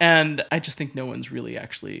 And I just think no one really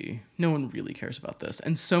cares about this.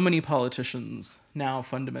 And so many politicians now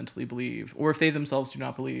fundamentally believe, or if they themselves do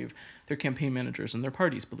not believe, their campaign managers and their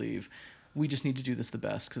parties believe, we just need to do this the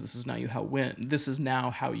best because this is now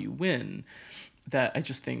how you win. That I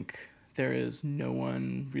just think there is no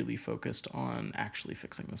one really focused on actually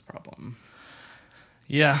fixing this problem.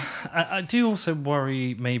 Yeah, I do also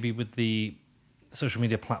worry maybe with the social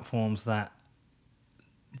media platforms that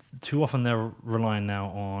too often they're relying now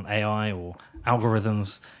on AI or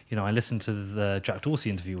algorithms. I listened to the Jack Dorsey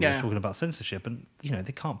interview where he was talking about censorship, and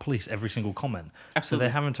they can't police every single comment. Absolutely. So they're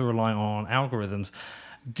having to rely on algorithms.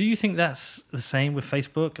 Do you think that's the same with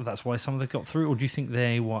Facebook? That's why some of them got through, or do you think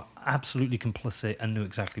they were absolutely complicit and knew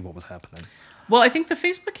exactly what was happening? Well, I think the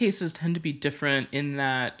Facebook cases tend to be different in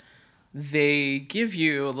that they give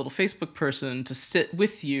you a little Facebook person to sit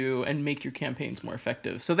with you and make your campaigns more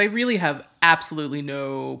effective. So they really have absolutely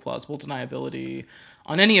no plausible deniability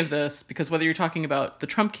on any of this, because whether you're talking about the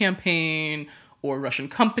Trump campaign or Russian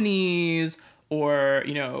companies or,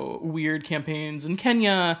 weird campaigns in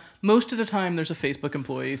Kenya, most of the time there's a Facebook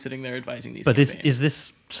employee sitting there advising these campaigns. But is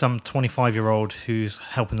this some 25-year-old who's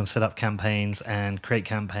helping them set up campaigns and create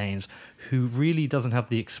campaigns who really doesn't have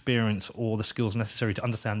the experience or the skills necessary to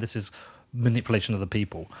understand this is manipulation of the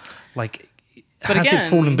people? Like, but has again, it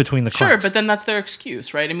fallen between the cracks? Sure, but then that's their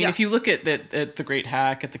excuse, right? I mean, if you look at the Great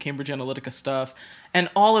Hack, at the Cambridge Analytica stuff, and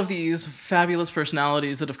all of these fabulous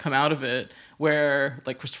personalities that have come out of it, where,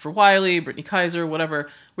 like Christopher Wiley, Brittany Kaiser, whatever,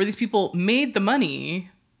 where these people made the money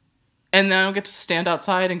and now get to stand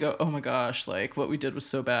outside and go, oh my gosh, like, what we did was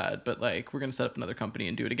so bad, but, like, we're going to set up another company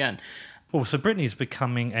and do it again. Oh, so Brittany's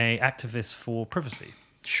becoming a activist for privacy.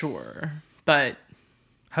 Sure, but...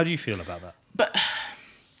 How do you feel about that? But...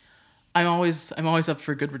 I'm always up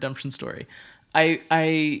for a good redemption story.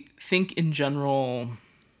 I think in general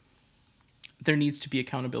there needs to be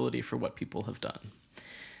accountability for what people have done.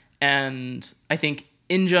 And I think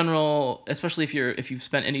in general, especially if you've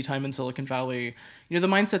spent any time in Silicon Valley, the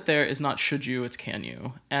mindset there is not should you, it's can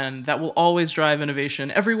you. And that will always drive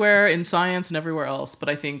innovation everywhere in science and everywhere else. But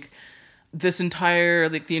I think the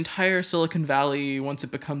entire Silicon Valley, once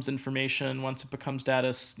it becomes information, once it becomes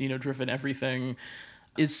data, driven everything,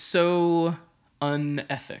 is so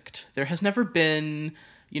unethicked. There has never been,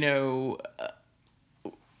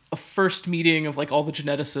 a first meeting of like all the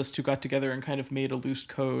geneticists who got together and kind of made a loose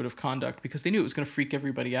code of conduct because they knew it was going to freak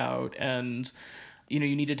everybody out. And, you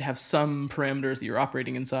needed to have some parameters that you're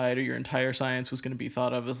operating inside, or your entire science was going to be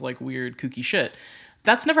thought of as like weird, kooky shit.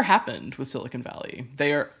 That's never happened with Silicon Valley.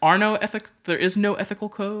 There is no ethical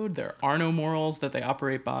code. There are no morals that they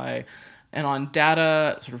operate by. And on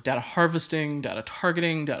data, sort of data harvesting, data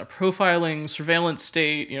targeting, data profiling, surveillance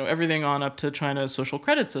state, everything on up to China's social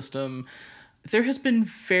credit system, there has been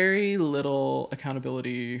very little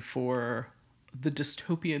accountability for the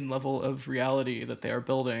dystopian level of reality that they are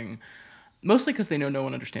building, mostly because they know no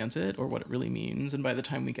one understands it or what it really means. And by the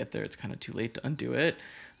time we get there, it's kind of too late to undo it.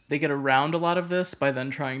 They get around a lot of this by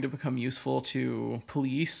then trying to become useful to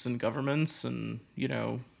police and governments, and,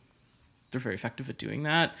 they're very effective at doing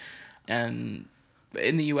that. And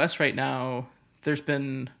in the US right now, there's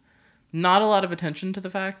been not a lot of attention to the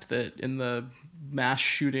fact that in the mass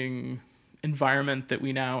shooting environment that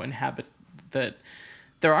we now inhabit, that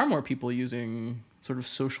there are more people using sort of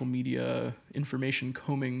social media information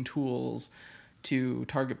combing tools to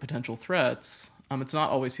target potential threats. It's not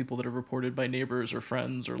always people that are reported by neighbors or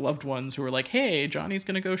friends or loved ones who are like, hey, Johnny's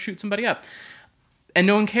going to go shoot somebody up. And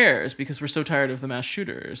no one cares because we're so tired of the mass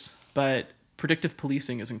shooters. But predictive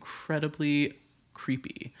policing is incredibly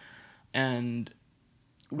creepy, and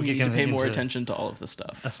we need to pay more attention to all of this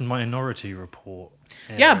stuff. That's a Minority Report.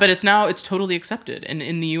 Yeah, but it's totally accepted. And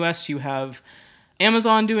in the US, you have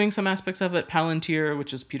Amazon doing some aspects of it, Palantir,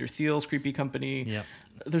 which is Peter Thiel's creepy company. Yep.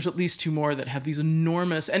 there's at least 2 more that have these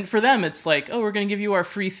enormous, and for them it's like, oh, we're going to give you our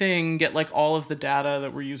free thing, get like all of the data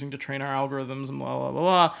that we're using to train our algorithms and blah, blah, blah,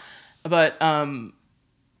 blah. But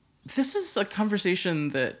this is a conversation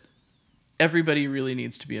that everybody really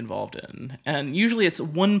needs to be involved in. And usually it's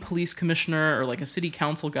one police commissioner or like a city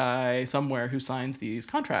council guy somewhere who signs these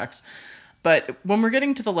contracts. But when we're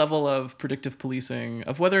getting to the level of predictive policing,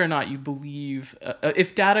 of whether or not you believe,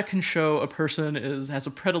 if data can show a person has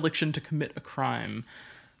a predilection to commit a crime,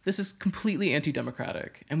 this is completely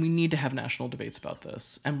anti-democratic. And we need to have national debates about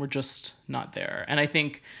this. And we're just not there. And I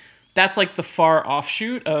think that's like the far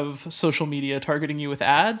offshoot of social media targeting you with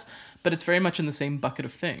ads, but it's very much in the same bucket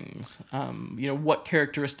of things. What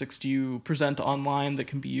characteristics do you present online that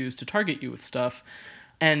can be used to target you with stuff?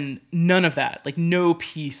 And none of that, like no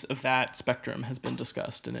piece of that spectrum has been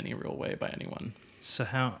discussed in any real way by anyone. So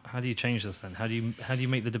how do you change this then? How do you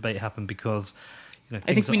make the debate happen? Because I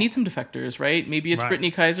think we need some defectors, right? Maybe it's Right.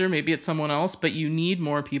 Brittany Kaiser, maybe it's someone else, but you need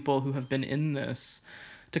more people who have been in this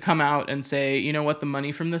to come out and say, you know what, the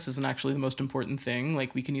money from this isn't actually the most important thing.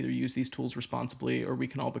 Like, we can either use these tools responsibly or we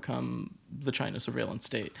can all become the China surveillance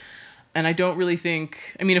state. And I don't really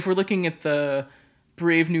think, if we're looking at the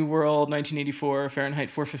Brave New World, 1984, Fahrenheit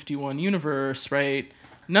 451 universe, right?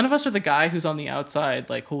 None of us are the guy who's on the outside,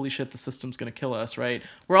 like, holy shit, the system's going to kill us, right?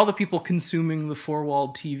 We're all the people consuming the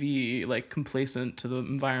four-walled TV, like, complacent to the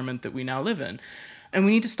environment that we now live in. And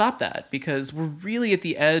we need to stop that because we're really at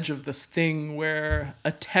the edge of this thing where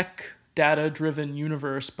a tech data-driven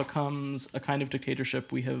universe becomes a kind of dictatorship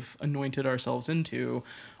we have anointed ourselves into,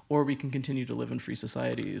 or we can continue to live in free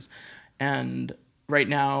societies. And right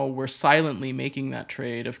now, we're silently making that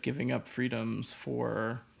trade of giving up freedoms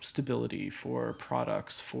for stability, for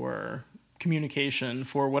products, for communication,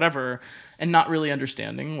 for whatever, and not really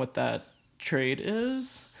understanding what that trade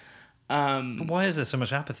is. But why is there so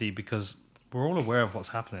much apathy? Because we're all aware of what's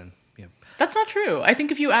happening. Yeah. That's not true. I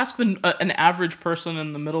think if you ask an average person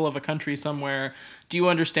in the middle of a country somewhere, do you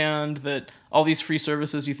understand that all these free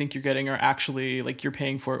services you think you're getting are actually, like, you're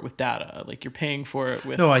paying for it with data, like you're paying for it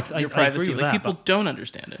with I your privacy? agree with Like, that, people don't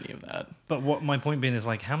understand any of that. But what my point being is,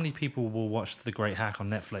 like, how many people will watch The Great Hack on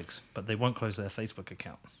Netflix, but they won't close their Facebook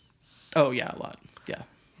account? Oh yeah, a lot. Yeah,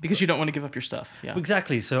 because you don't want to give up your stuff. Yeah,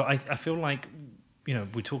 Exactly. So I feel like,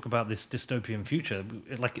 we talk about this dystopian future,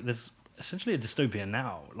 like there's essentially a dystopia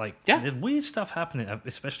now. Like, there's weird stuff happening,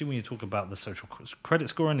 especially when you talk about the social credit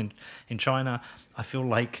scoring in China. I feel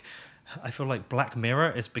like Black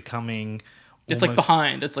Mirror is becoming. It's like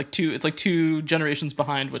behind. It's like two generations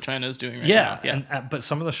behind what China is doing right now. Yeah, but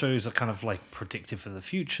some of the shows are kind of like predictive for the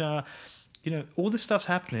future. All this stuff's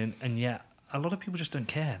happening, and yet a lot of people just don't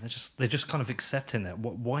care. They're just kind of accepting it.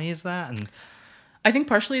 Why is that? And I think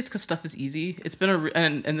partially it's because stuff is easy. It's been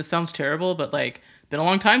and this sounds terrible, but like, been a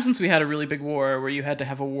long time since we had a really big war where you had to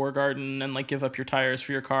have a war garden and like give up your tires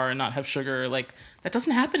for your car and not have sugar. Like, that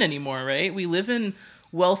doesn't happen anymore, right? We live in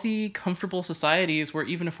wealthy, comfortable societies where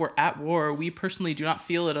even if we're at war, we personally do not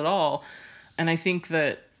feel it at all. And I think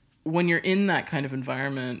that when you're in that kind of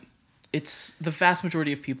environment, it's the vast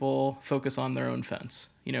majority of people focus on their own fence.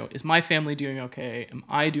 Is my family doing okay? Am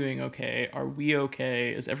I doing okay? Are we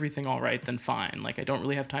okay? Is everything all right? Then fine. Like, I don't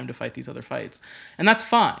really have time to fight these other fights. And that's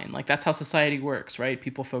fine. Like, that's how society works, right?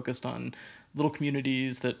 People focused on little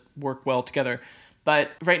communities that work well together.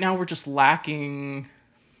 But right now we're just lacking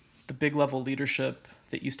the big level leadership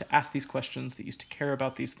that used to ask these questions, that used to care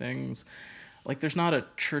about these things. Like, there's not a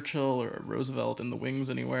Churchill or a Roosevelt in the wings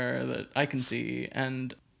anywhere that I can see.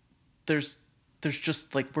 And there's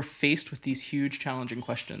just, like, we're faced with these huge challenging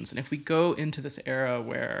questions. And if we go into this era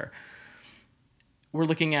where we're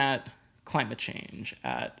looking at climate change,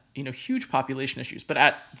 at huge population issues, but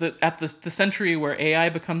at the century where AI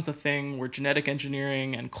becomes a thing, where genetic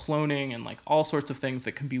engineering and cloning and like all sorts of things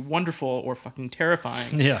that can be wonderful or fucking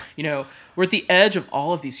terrifying. Yeah. We're at the edge of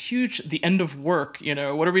all of these huge, the end of work.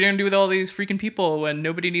 What are we going to do with all these freaking people when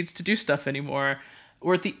nobody needs to do stuff anymore?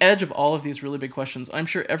 We're at the edge of all of these really big questions. I'm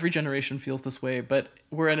sure every generation feels this way, but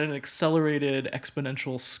we're at an accelerated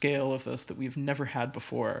exponential scale of this that we've never had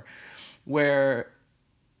before, where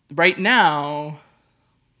right now,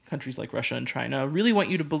 countries like Russia and China really want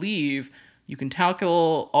you to believe you can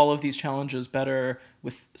tackle all of these challenges better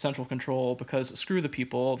with central control because screw the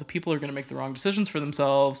people. The people are going to make the wrong decisions for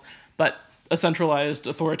themselves, but a centralized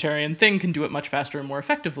authoritarian thing can do it much faster and more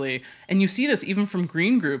effectively. And you see this even from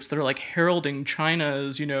green groups that are like heralding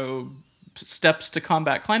China's, steps to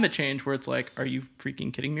combat climate change, where it's like, are you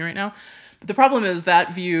freaking kidding me right now? But the problem is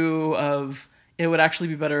that view of it would actually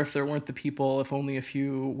be better if there weren't the people, if only a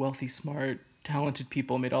few wealthy, smart, talented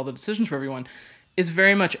people made all the decisions for everyone, is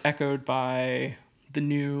very much echoed by the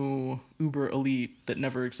new Uber elite that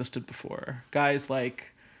never existed before. Guys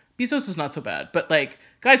like Bezos is not so bad, but like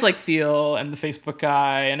guys like Thiel and the Facebook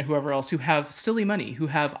guy and whoever else who have silly money, who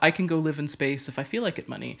have I can go live in space if I feel like it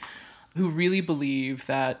money, who really believe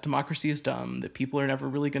that democracy is dumb, that people are never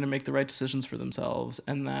really going to make the right decisions for themselves,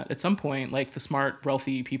 and that at some point, like the smart,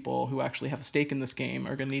 wealthy people who actually have a stake in this game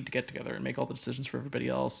are going to need to get together and make all the decisions for everybody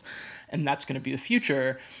else, and that's going to be the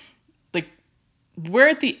future. Like, we're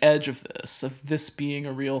at the edge of this being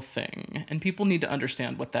a real thing, and people need to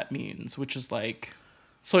understand what that means, which is like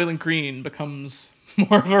Soylent Green becomes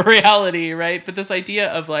more of a reality, right? But this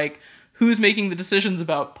idea of like, who's making the decisions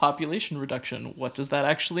about population reduction? What does that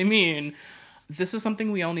actually mean? This is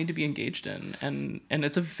something we all need to be engaged in. And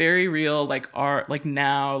it's a very real, like our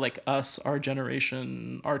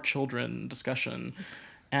generation, our children discussion.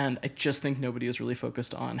 And I just think nobody is really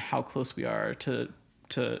focused on how close we are to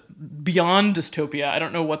beyond dystopia. I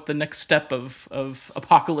don't know what the next step of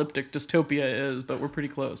apocalyptic dystopia is, but we're pretty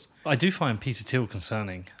close. I do find Peter Thiel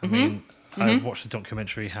concerning. I mean, I watched the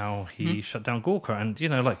documentary how he shut down Gawker, and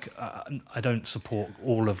I don't support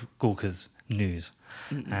all of Gawker's news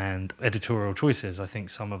and editorial choices. I think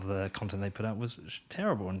some of the content they put out was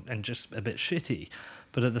terrible and just a bit shitty.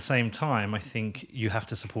 But at the same time, I think you have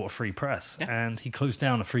to support a free press, and he closed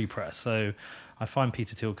down a free press. So I find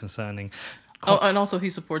Peter Thiel concerning. And also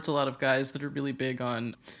he supports a lot of guys that are really big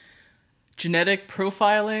on genetic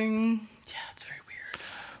profiling. Yeah, it's very weird.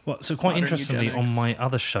 Well, so quite Modern interestingly, eugenics. on my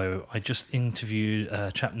other show, I just interviewed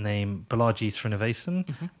a chap named Balaji Srinivasan.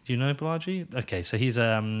 Do you know Balaji? Okay, so he's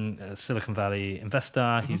a Silicon Valley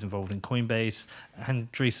investor. He's involved in Coinbase,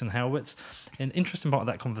 and Andreessen Horowitz. An interesting part of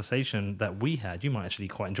that conversation that we had, you might actually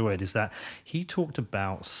quite enjoy it, is that he talked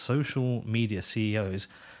about social media CEOs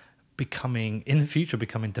becoming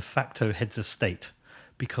de facto heads of state,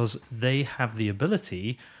 because they have the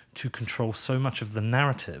ability to control so much of the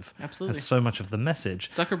narrative. Absolutely. And so much of the message.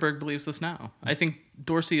 Zuckerberg believes this now. I think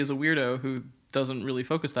Dorsey is a weirdo who doesn't really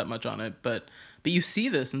focus that much on it, but you see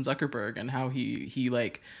this in Zuckerberg and how he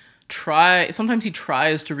like sometimes he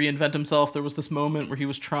tries to reinvent himself. There was this moment where he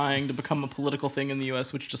was trying to become a political thing in the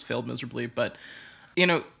US, which just failed miserably. But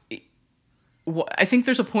I think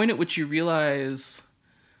there's a point at which you realize,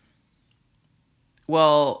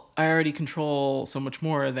 well, I already control so much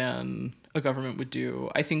more than a government would do.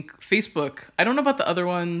 I think Facebook, I don't know about the other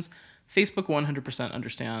ones, Facebook 100%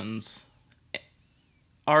 understands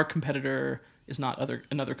our competitor is not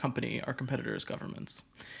another company, our competitor is governments.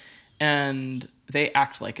 And they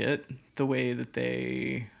act like it, the way that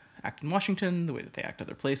they act in Washington, the way that they act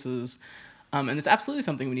other places. And it's absolutely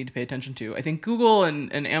something we need to pay attention to. I think Google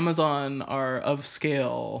and Amazon are of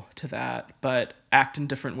scale to that, but act in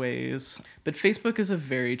different ways. But Facebook is a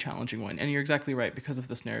very challenging one. And you're exactly right, because of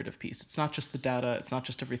this narrative piece. It's not just the data. It's not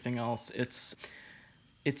just everything else. It's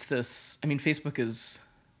this, I mean, Facebook is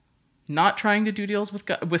not trying to do deals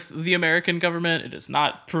with the American government. It is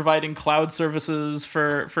not providing cloud services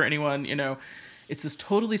for anyone. It's this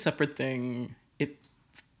totally separate thing.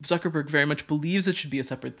 Zuckerberg very much believes it should be a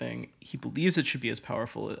separate thing. He believes it should be as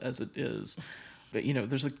powerful as it is. But,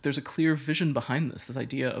 there's a clear vision behind this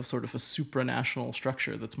idea of sort of a supranational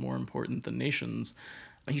structure that's more important than nations.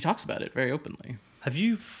 He talks about it very openly. Have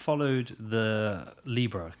you followed the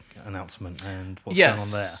Libra announcement and what's going on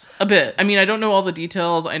there? Yes, a bit. I mean, I don't know all the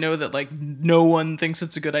details. I know that no one thinks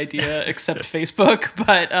it's a good idea except Facebook.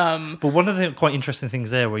 But one of the quite interesting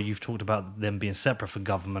things there, where you've talked about them being separate from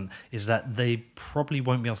government, is that they probably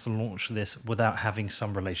won't be able to launch this without having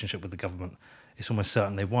some relationship with the government. It's almost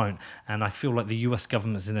certain they won't. And I feel like the US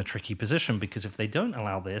government's in a tricky position, because if they don't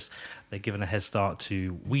allow this, they're given a head start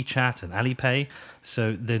to WeChat and Alipay.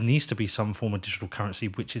 So there needs to be some form of digital currency,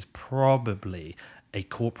 which is probably a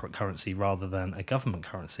corporate currency rather than a government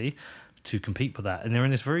currency, to compete with that. And they're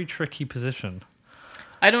in this very tricky position.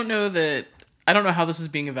 I don't know how this is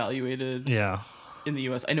being evaluated. Yeah. In the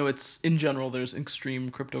US. I know it's, in general, there's extreme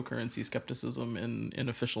cryptocurrency skepticism in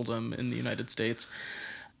officialdom in the United States.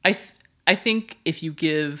 I think if you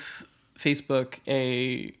give Facebook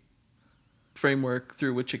a framework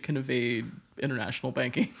through which it can evade international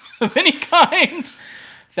banking of any kind,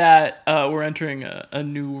 that we're entering a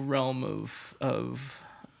new realm of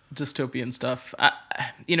dystopian stuff.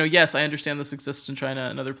 Yes, I understand this exists in China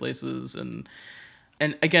and other places, and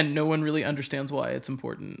again, no one really understands why it's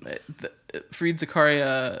important. Fareed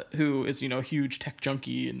Zakaria, who is a huge tech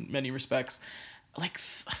junkie in many respects,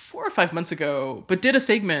 4 or 5 months ago, but did a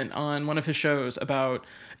segment on one of his shows about,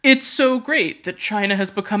 it's so great that China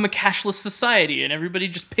has become a cashless society and everybody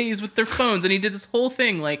just pays with their phones. And he did this whole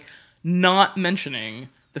thing, not mentioning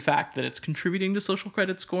the fact that it's contributing to social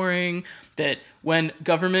credit scoring, that when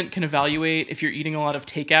government can evaluate if you're eating a lot of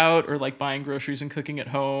takeout or like buying groceries and cooking at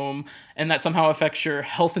home, and that somehow affects your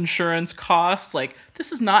health insurance cost, like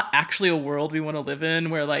this is not actually a world we want to live in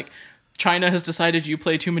where like China has decided you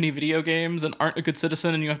play too many video games and aren't a good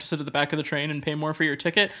citizen and you have to sit at the back of the train and pay more for your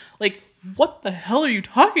ticket. Like, what the hell are you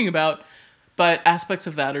talking about? But aspects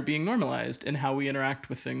of that are being normalized in how we interact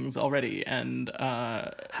with things already. And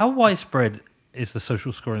how widespread is the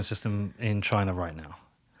social scoring system in China right now?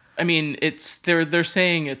 I mean, they're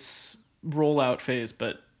saying it's rollout phase,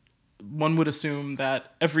 but one would assume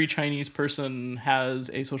that every Chinese person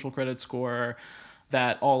has a social credit score,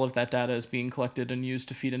 that all of that data is being collected and used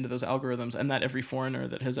to feed into those algorithms, and that every foreigner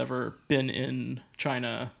that has ever been in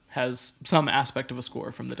China has some aspect of a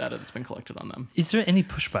score from the data that's been collected on them. Is there any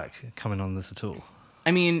pushback coming on this at all?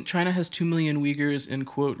 I mean, China has 2 million Uyghurs in,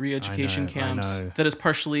 quote, re-education camps that is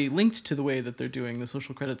partially linked to the way that they're doing the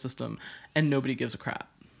social credit system, and nobody gives a crap.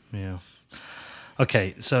 Yeah.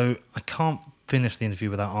 Okay, so I can't finish the interview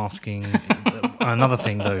without asking another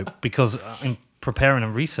thing, though, because in preparing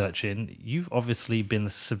and researching, you've obviously been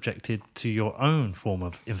subjected to your own form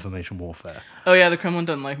of information warfare. Oh, yeah, the Kremlin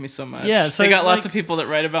doesn't like me so much. Yeah, so they got lots of people that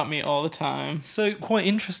write about me all the time. So, quite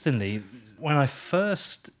interestingly, when I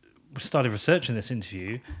first started researching this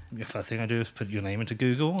interview, the first thing I do is put your name into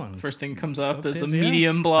Google. And first thing comes up is a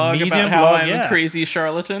Medium blog about how I'm a crazy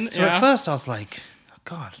charlatan. So at first I was like, oh,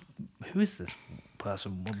 God, who is this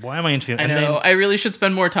person? Why am I interviewing? I know. I really should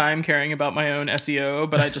spend more time caring about my own SEO,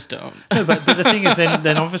 but I just don't. No, but the thing is,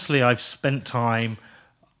 then obviously I've spent time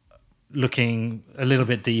looking a little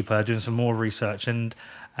bit deeper, doing some more research,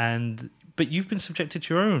 but you've been subjected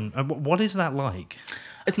to your own. What is that like?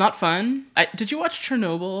 It's not fun. Did you watch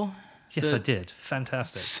Chernobyl? Yes, I did.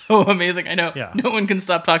 Fantastic. So amazing. I know. Yeah. No one can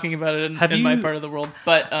stop talking about it in my part of the world.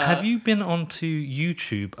 But have you been onto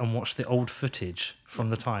YouTube and watched the old footage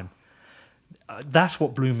from the time? That's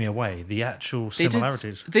what blew me away. The actual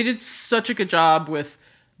similarities. They did such a good job with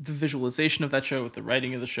the visualization of that show, with the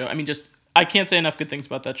writing of the show. I mean, I can't say enough good things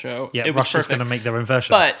about that show. Yeah, it Russia's going to make their own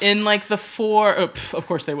version. But in like of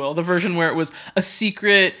course they will. The version where it was a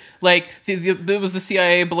secret, like it was the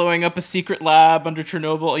CIA blowing up a secret lab under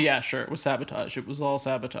Chernobyl. Yeah, sure, it was sabotage. It was all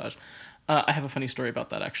sabotage. I have a funny story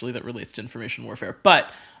about that actually that relates to information warfare.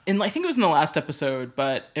 But I think it was in the last episode,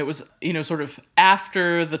 but it was, sort of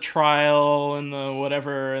after the trial and the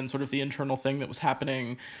whatever and sort of the internal thing that was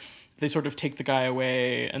happening, they sort of take the guy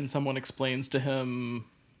away and someone explains to him,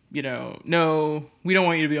 no, we don't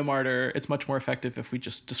want you to be a martyr. It's much more effective if we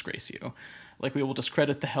just disgrace you. Like, we will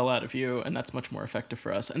discredit the hell out of you, and that's much more effective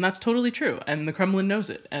for us. And that's totally true. And the Kremlin knows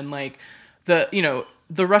it. And like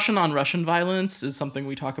the Russian on Russian violence is something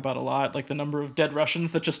we talk about a lot, like the number of dead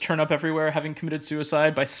Russians that just turn up everywhere having committed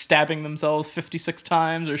suicide by stabbing themselves 56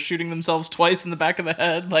 times or shooting themselves twice in the back of the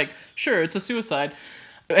head. Like, sure, it's a suicide.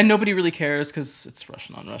 And nobody really cares because it's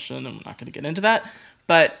Russian on Russian, and we're not going to get into that.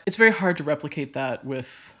 But it's very hard to replicate that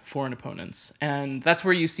with foreign opponents. And that's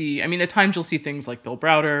where you see, at times you'll see things like Bill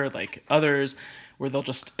Browder, like others, where they'll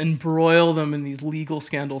just embroil them in these legal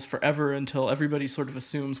scandals forever until everybody sort of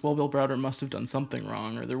assumes, well, Bill Browder must have done something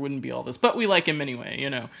wrong or there wouldn't be all this. But we like him anyway,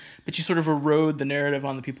 But you sort of erode the narrative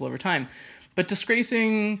on the people over time. But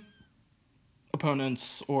disgracing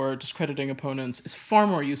opponents or discrediting opponents is far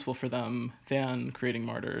more useful for them than creating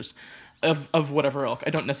martyrs of whatever ilk.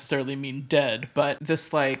 I don't necessarily mean dead, but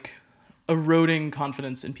this like eroding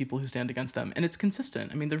confidence in people who stand against them. And it's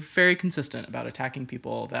consistent. They're very consistent about attacking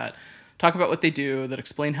people that talk about what they do, that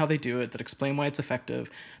explain how they do it, that explain why it's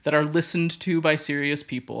effective, that are listened to by serious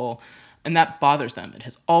people. And that bothers them. It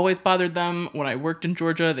has always bothered them. When I worked in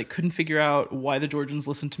Georgia, they couldn't figure out why the Georgians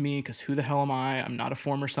listened to me, because who the hell am I? I'm not a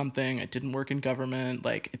former something. I didn't work in government.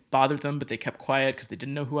 Like, it bothered them, but they kept quiet because they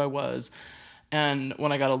didn't know who I was. And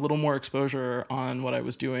when I got a little more exposure on what I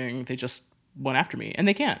was doing, they just went after me. And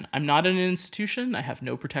they can. I'm not in an institution. I have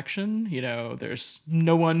no protection. There's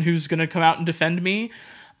no one who's going to come out and defend me.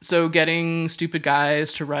 So getting stupid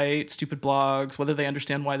guys to write stupid blogs, whether they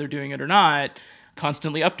understand why they're doing it or not,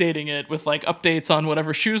 constantly updating it with like updates on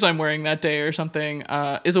whatever shoes I'm wearing that day or something,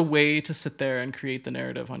 is a way to sit there and create the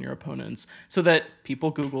narrative on your opponents so that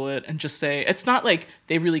people Google it and just say, it's not like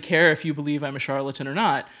they really care if you believe I'm a charlatan or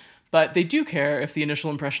not, but they do care if the initial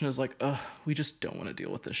impression is like, ugh, we just don't want to deal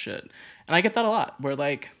with this shit. And I get that a lot, where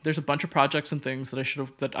like there's a bunch of projects and things that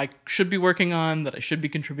I should be working on, that I should be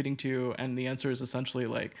contributing to, and the answer is essentially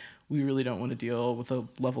like, we really don't want to deal with the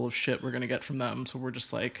level of shit we're gonna get from them, so we're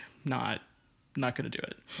just like not going to do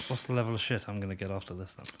it. What's the level of shit I'm going to get after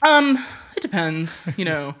this then? It depends.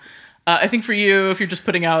 I think for you, if you're just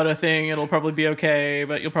putting out a thing, it'll probably be okay,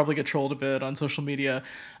 but you'll probably get trolled a bit on social media.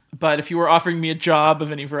 But if you were offering me a job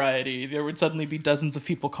of any variety, there would suddenly be dozens of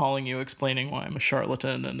people calling you, explaining why I'm a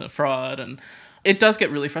charlatan and a fraud. And it does get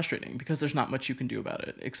really frustrating because there's not much you can do about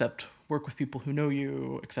it except work with people who know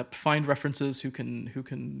you, except find references who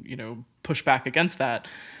can, you know, push back against that.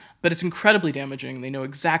 But it's incredibly damaging. They know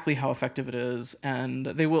exactly how effective it is, and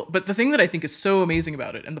they will. But the thing that I think is so amazing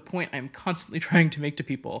about it, and the point I'm constantly trying to make to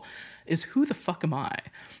people, is who the fuck am I?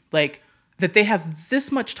 Like, that they have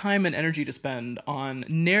this much time and energy to spend on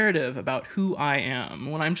narrative about who I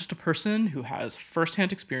am when I'm just a person who has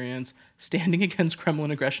firsthand experience standing against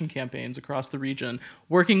Kremlin aggression campaigns across the region,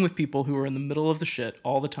 working with people who are in the middle of the shit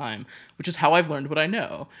all the time, which is how I've learned what I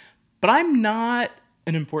know. But I'm not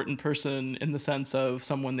an important person in the sense of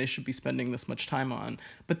someone they should be spending this much time on,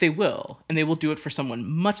 but they will, and they will do it for someone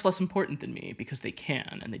much less important than me because they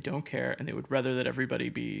can, and they don't care, and they would rather that everybody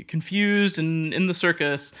be confused and in the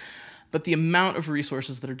circus. But the amount of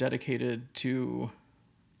resources that are dedicated to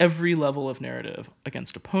every level of narrative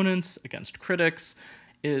against opponents, against critics,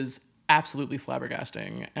 is absolutely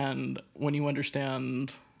flabbergasting. And when you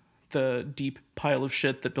understand the deep pile of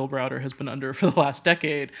shit that Bill Browder has been under for the last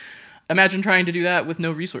decade, imagine trying to do that with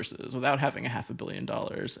no resources, without having $500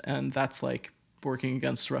 million. And that's like working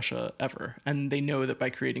against Russia ever. And they know that by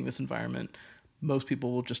creating this environment, most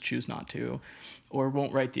people will just choose not to, or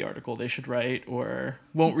won't write the article they should write, or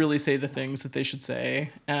won't really say the things that they should say.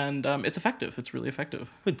 And it's effective. It's really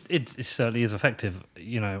effective. It certainly is effective.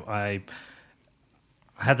 You know, I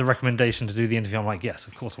had the recommendation to do the interview. I'm like, yes,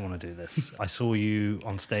 of course I want to do this. I saw you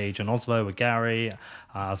on stage in Oslo with Gary.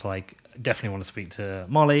 I was like, definitely want to speak to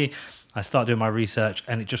Molly. I started doing my research,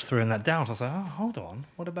 and it just threw in that doubt. I was like, oh, hold on.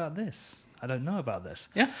 What about this? I don't know about this.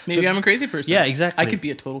 Yeah, maybe I'm a crazy person. Yeah, exactly. I could be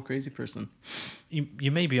a total crazy person. You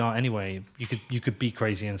maybe are anyway. You could be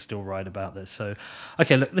crazy and still write about this. So,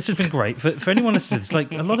 okay, look, this has been great. For anyone listening to this,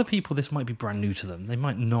 like a lot of people, this might be brand new to them. They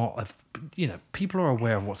might not have, you know, people are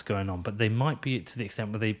aware of what's going on, but they might be to the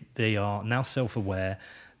extent where they are now self-aware.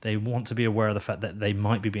 They want to be aware of the fact that they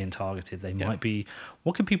might be being targeted. They might be.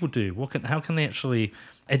 What can people do? How can they actually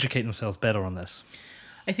educate themselves better on this?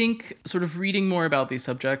 I think sort of reading more about these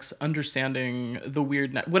subjects, understanding the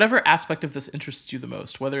whatever aspect of this interests you the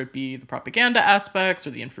most, whether it be the propaganda aspects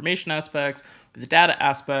or the information aspects or the data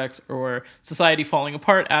aspects or society falling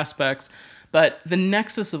apart aspects. But the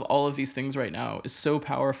nexus of all of these things right now is so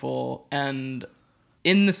powerful, and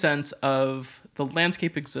in the sense of the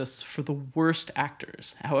landscape exists for the worst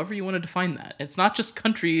actors, however you want to define that. It's not just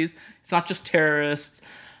countries, it's not just terrorists.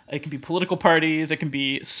 It can be political parties. It can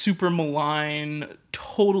be super malign,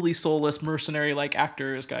 totally soulless, mercenary-like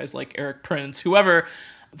actors, guys like Eric Prince, whoever,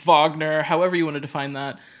 Wagner, however you want to define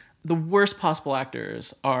that. The worst possible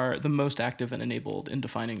actors are the most active and enabled in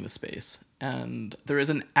defining the space. And there is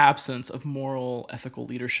an absence of moral, ethical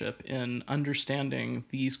leadership in understanding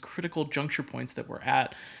these critical juncture points that we're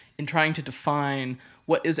at in trying to define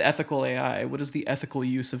what is ethical AI, what is the ethical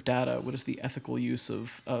use of data, what is the ethical use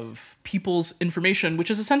of people's information,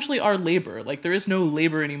 which is essentially our labor. Like, there is no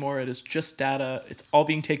labor anymore. It is just data. It's all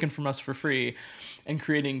being taken from us for free and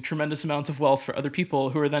creating tremendous amounts of wealth for other people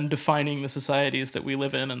who are then defining the societies that we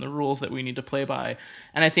live in and the rules that we need to play by.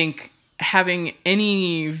 And I think having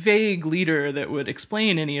any vague leader that would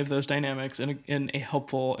explain any of those dynamics in a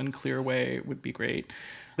helpful and clear way would be great.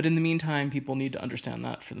 But in the meantime, people need to understand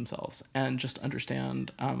that for themselves and just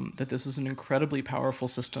understand that this is an incredibly powerful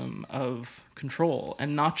system of control,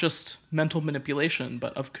 and not just mental manipulation,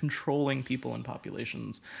 but of controlling people and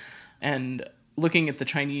populations. And looking at the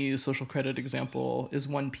Chinese social credit example is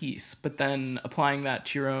one piece, but then applying that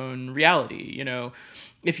to your own reality. You know,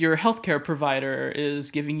 if your healthcare provider is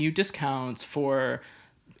giving you discounts for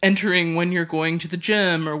entering when you're going to the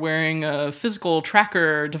gym or wearing a physical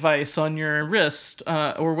tracker device on your wrist,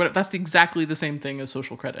 or what, that's exactly the same thing as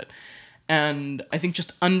social credit. And I think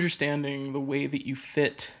just understanding the way that you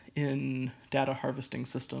fit in data harvesting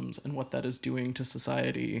systems and what that is doing to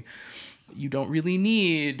society. You don't really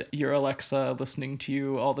need your Alexa listening to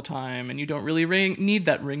you all the time, and you don't really need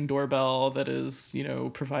that Ring doorbell that is, you know,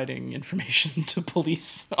 providing information to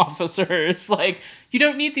police officers. Like, you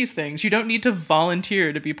don't need these things. You don't need to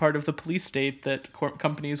volunteer to be part of the police state that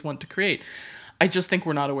companies want to create. I just think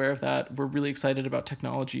we're not aware of that. We're really excited about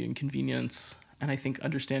technology and convenience, and I think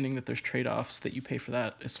understanding that there's trade-offs that you pay for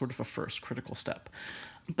that is sort of a first critical step.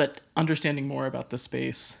 But understanding more about the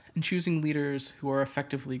space and choosing leaders who are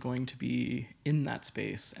effectively going to be in that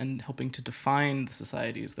space and helping to define the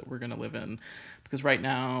societies that we're going to live in. Because right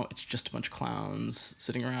now, it's just a bunch of clowns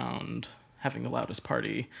sitting around having the loudest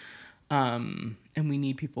party. And we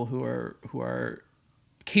need people who are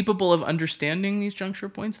capable of understanding these juncture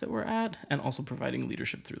points that we're at and also providing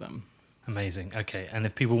leadership through them. Amazing. Okay. And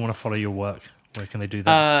if people want to follow your work, where can they do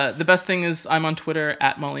that? The best thing is I'm on Twitter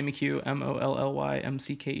at Molly McKew,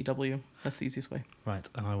 Mollymckew. That's the easiest way. Right.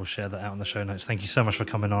 And I will share that out in the show notes. Thank you so much for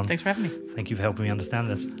coming on. Thanks for having me. Thank you for helping me understand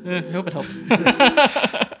this. I hope it helped.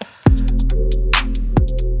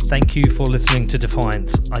 Thank you for listening to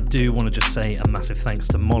Defiance. I do want to just say a massive thanks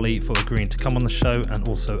to Molly for agreeing to come on the show, and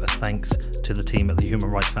also a thanks to the team at the Human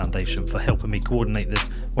Rights Foundation for helping me coordinate this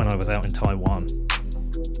when I was out in Taiwan.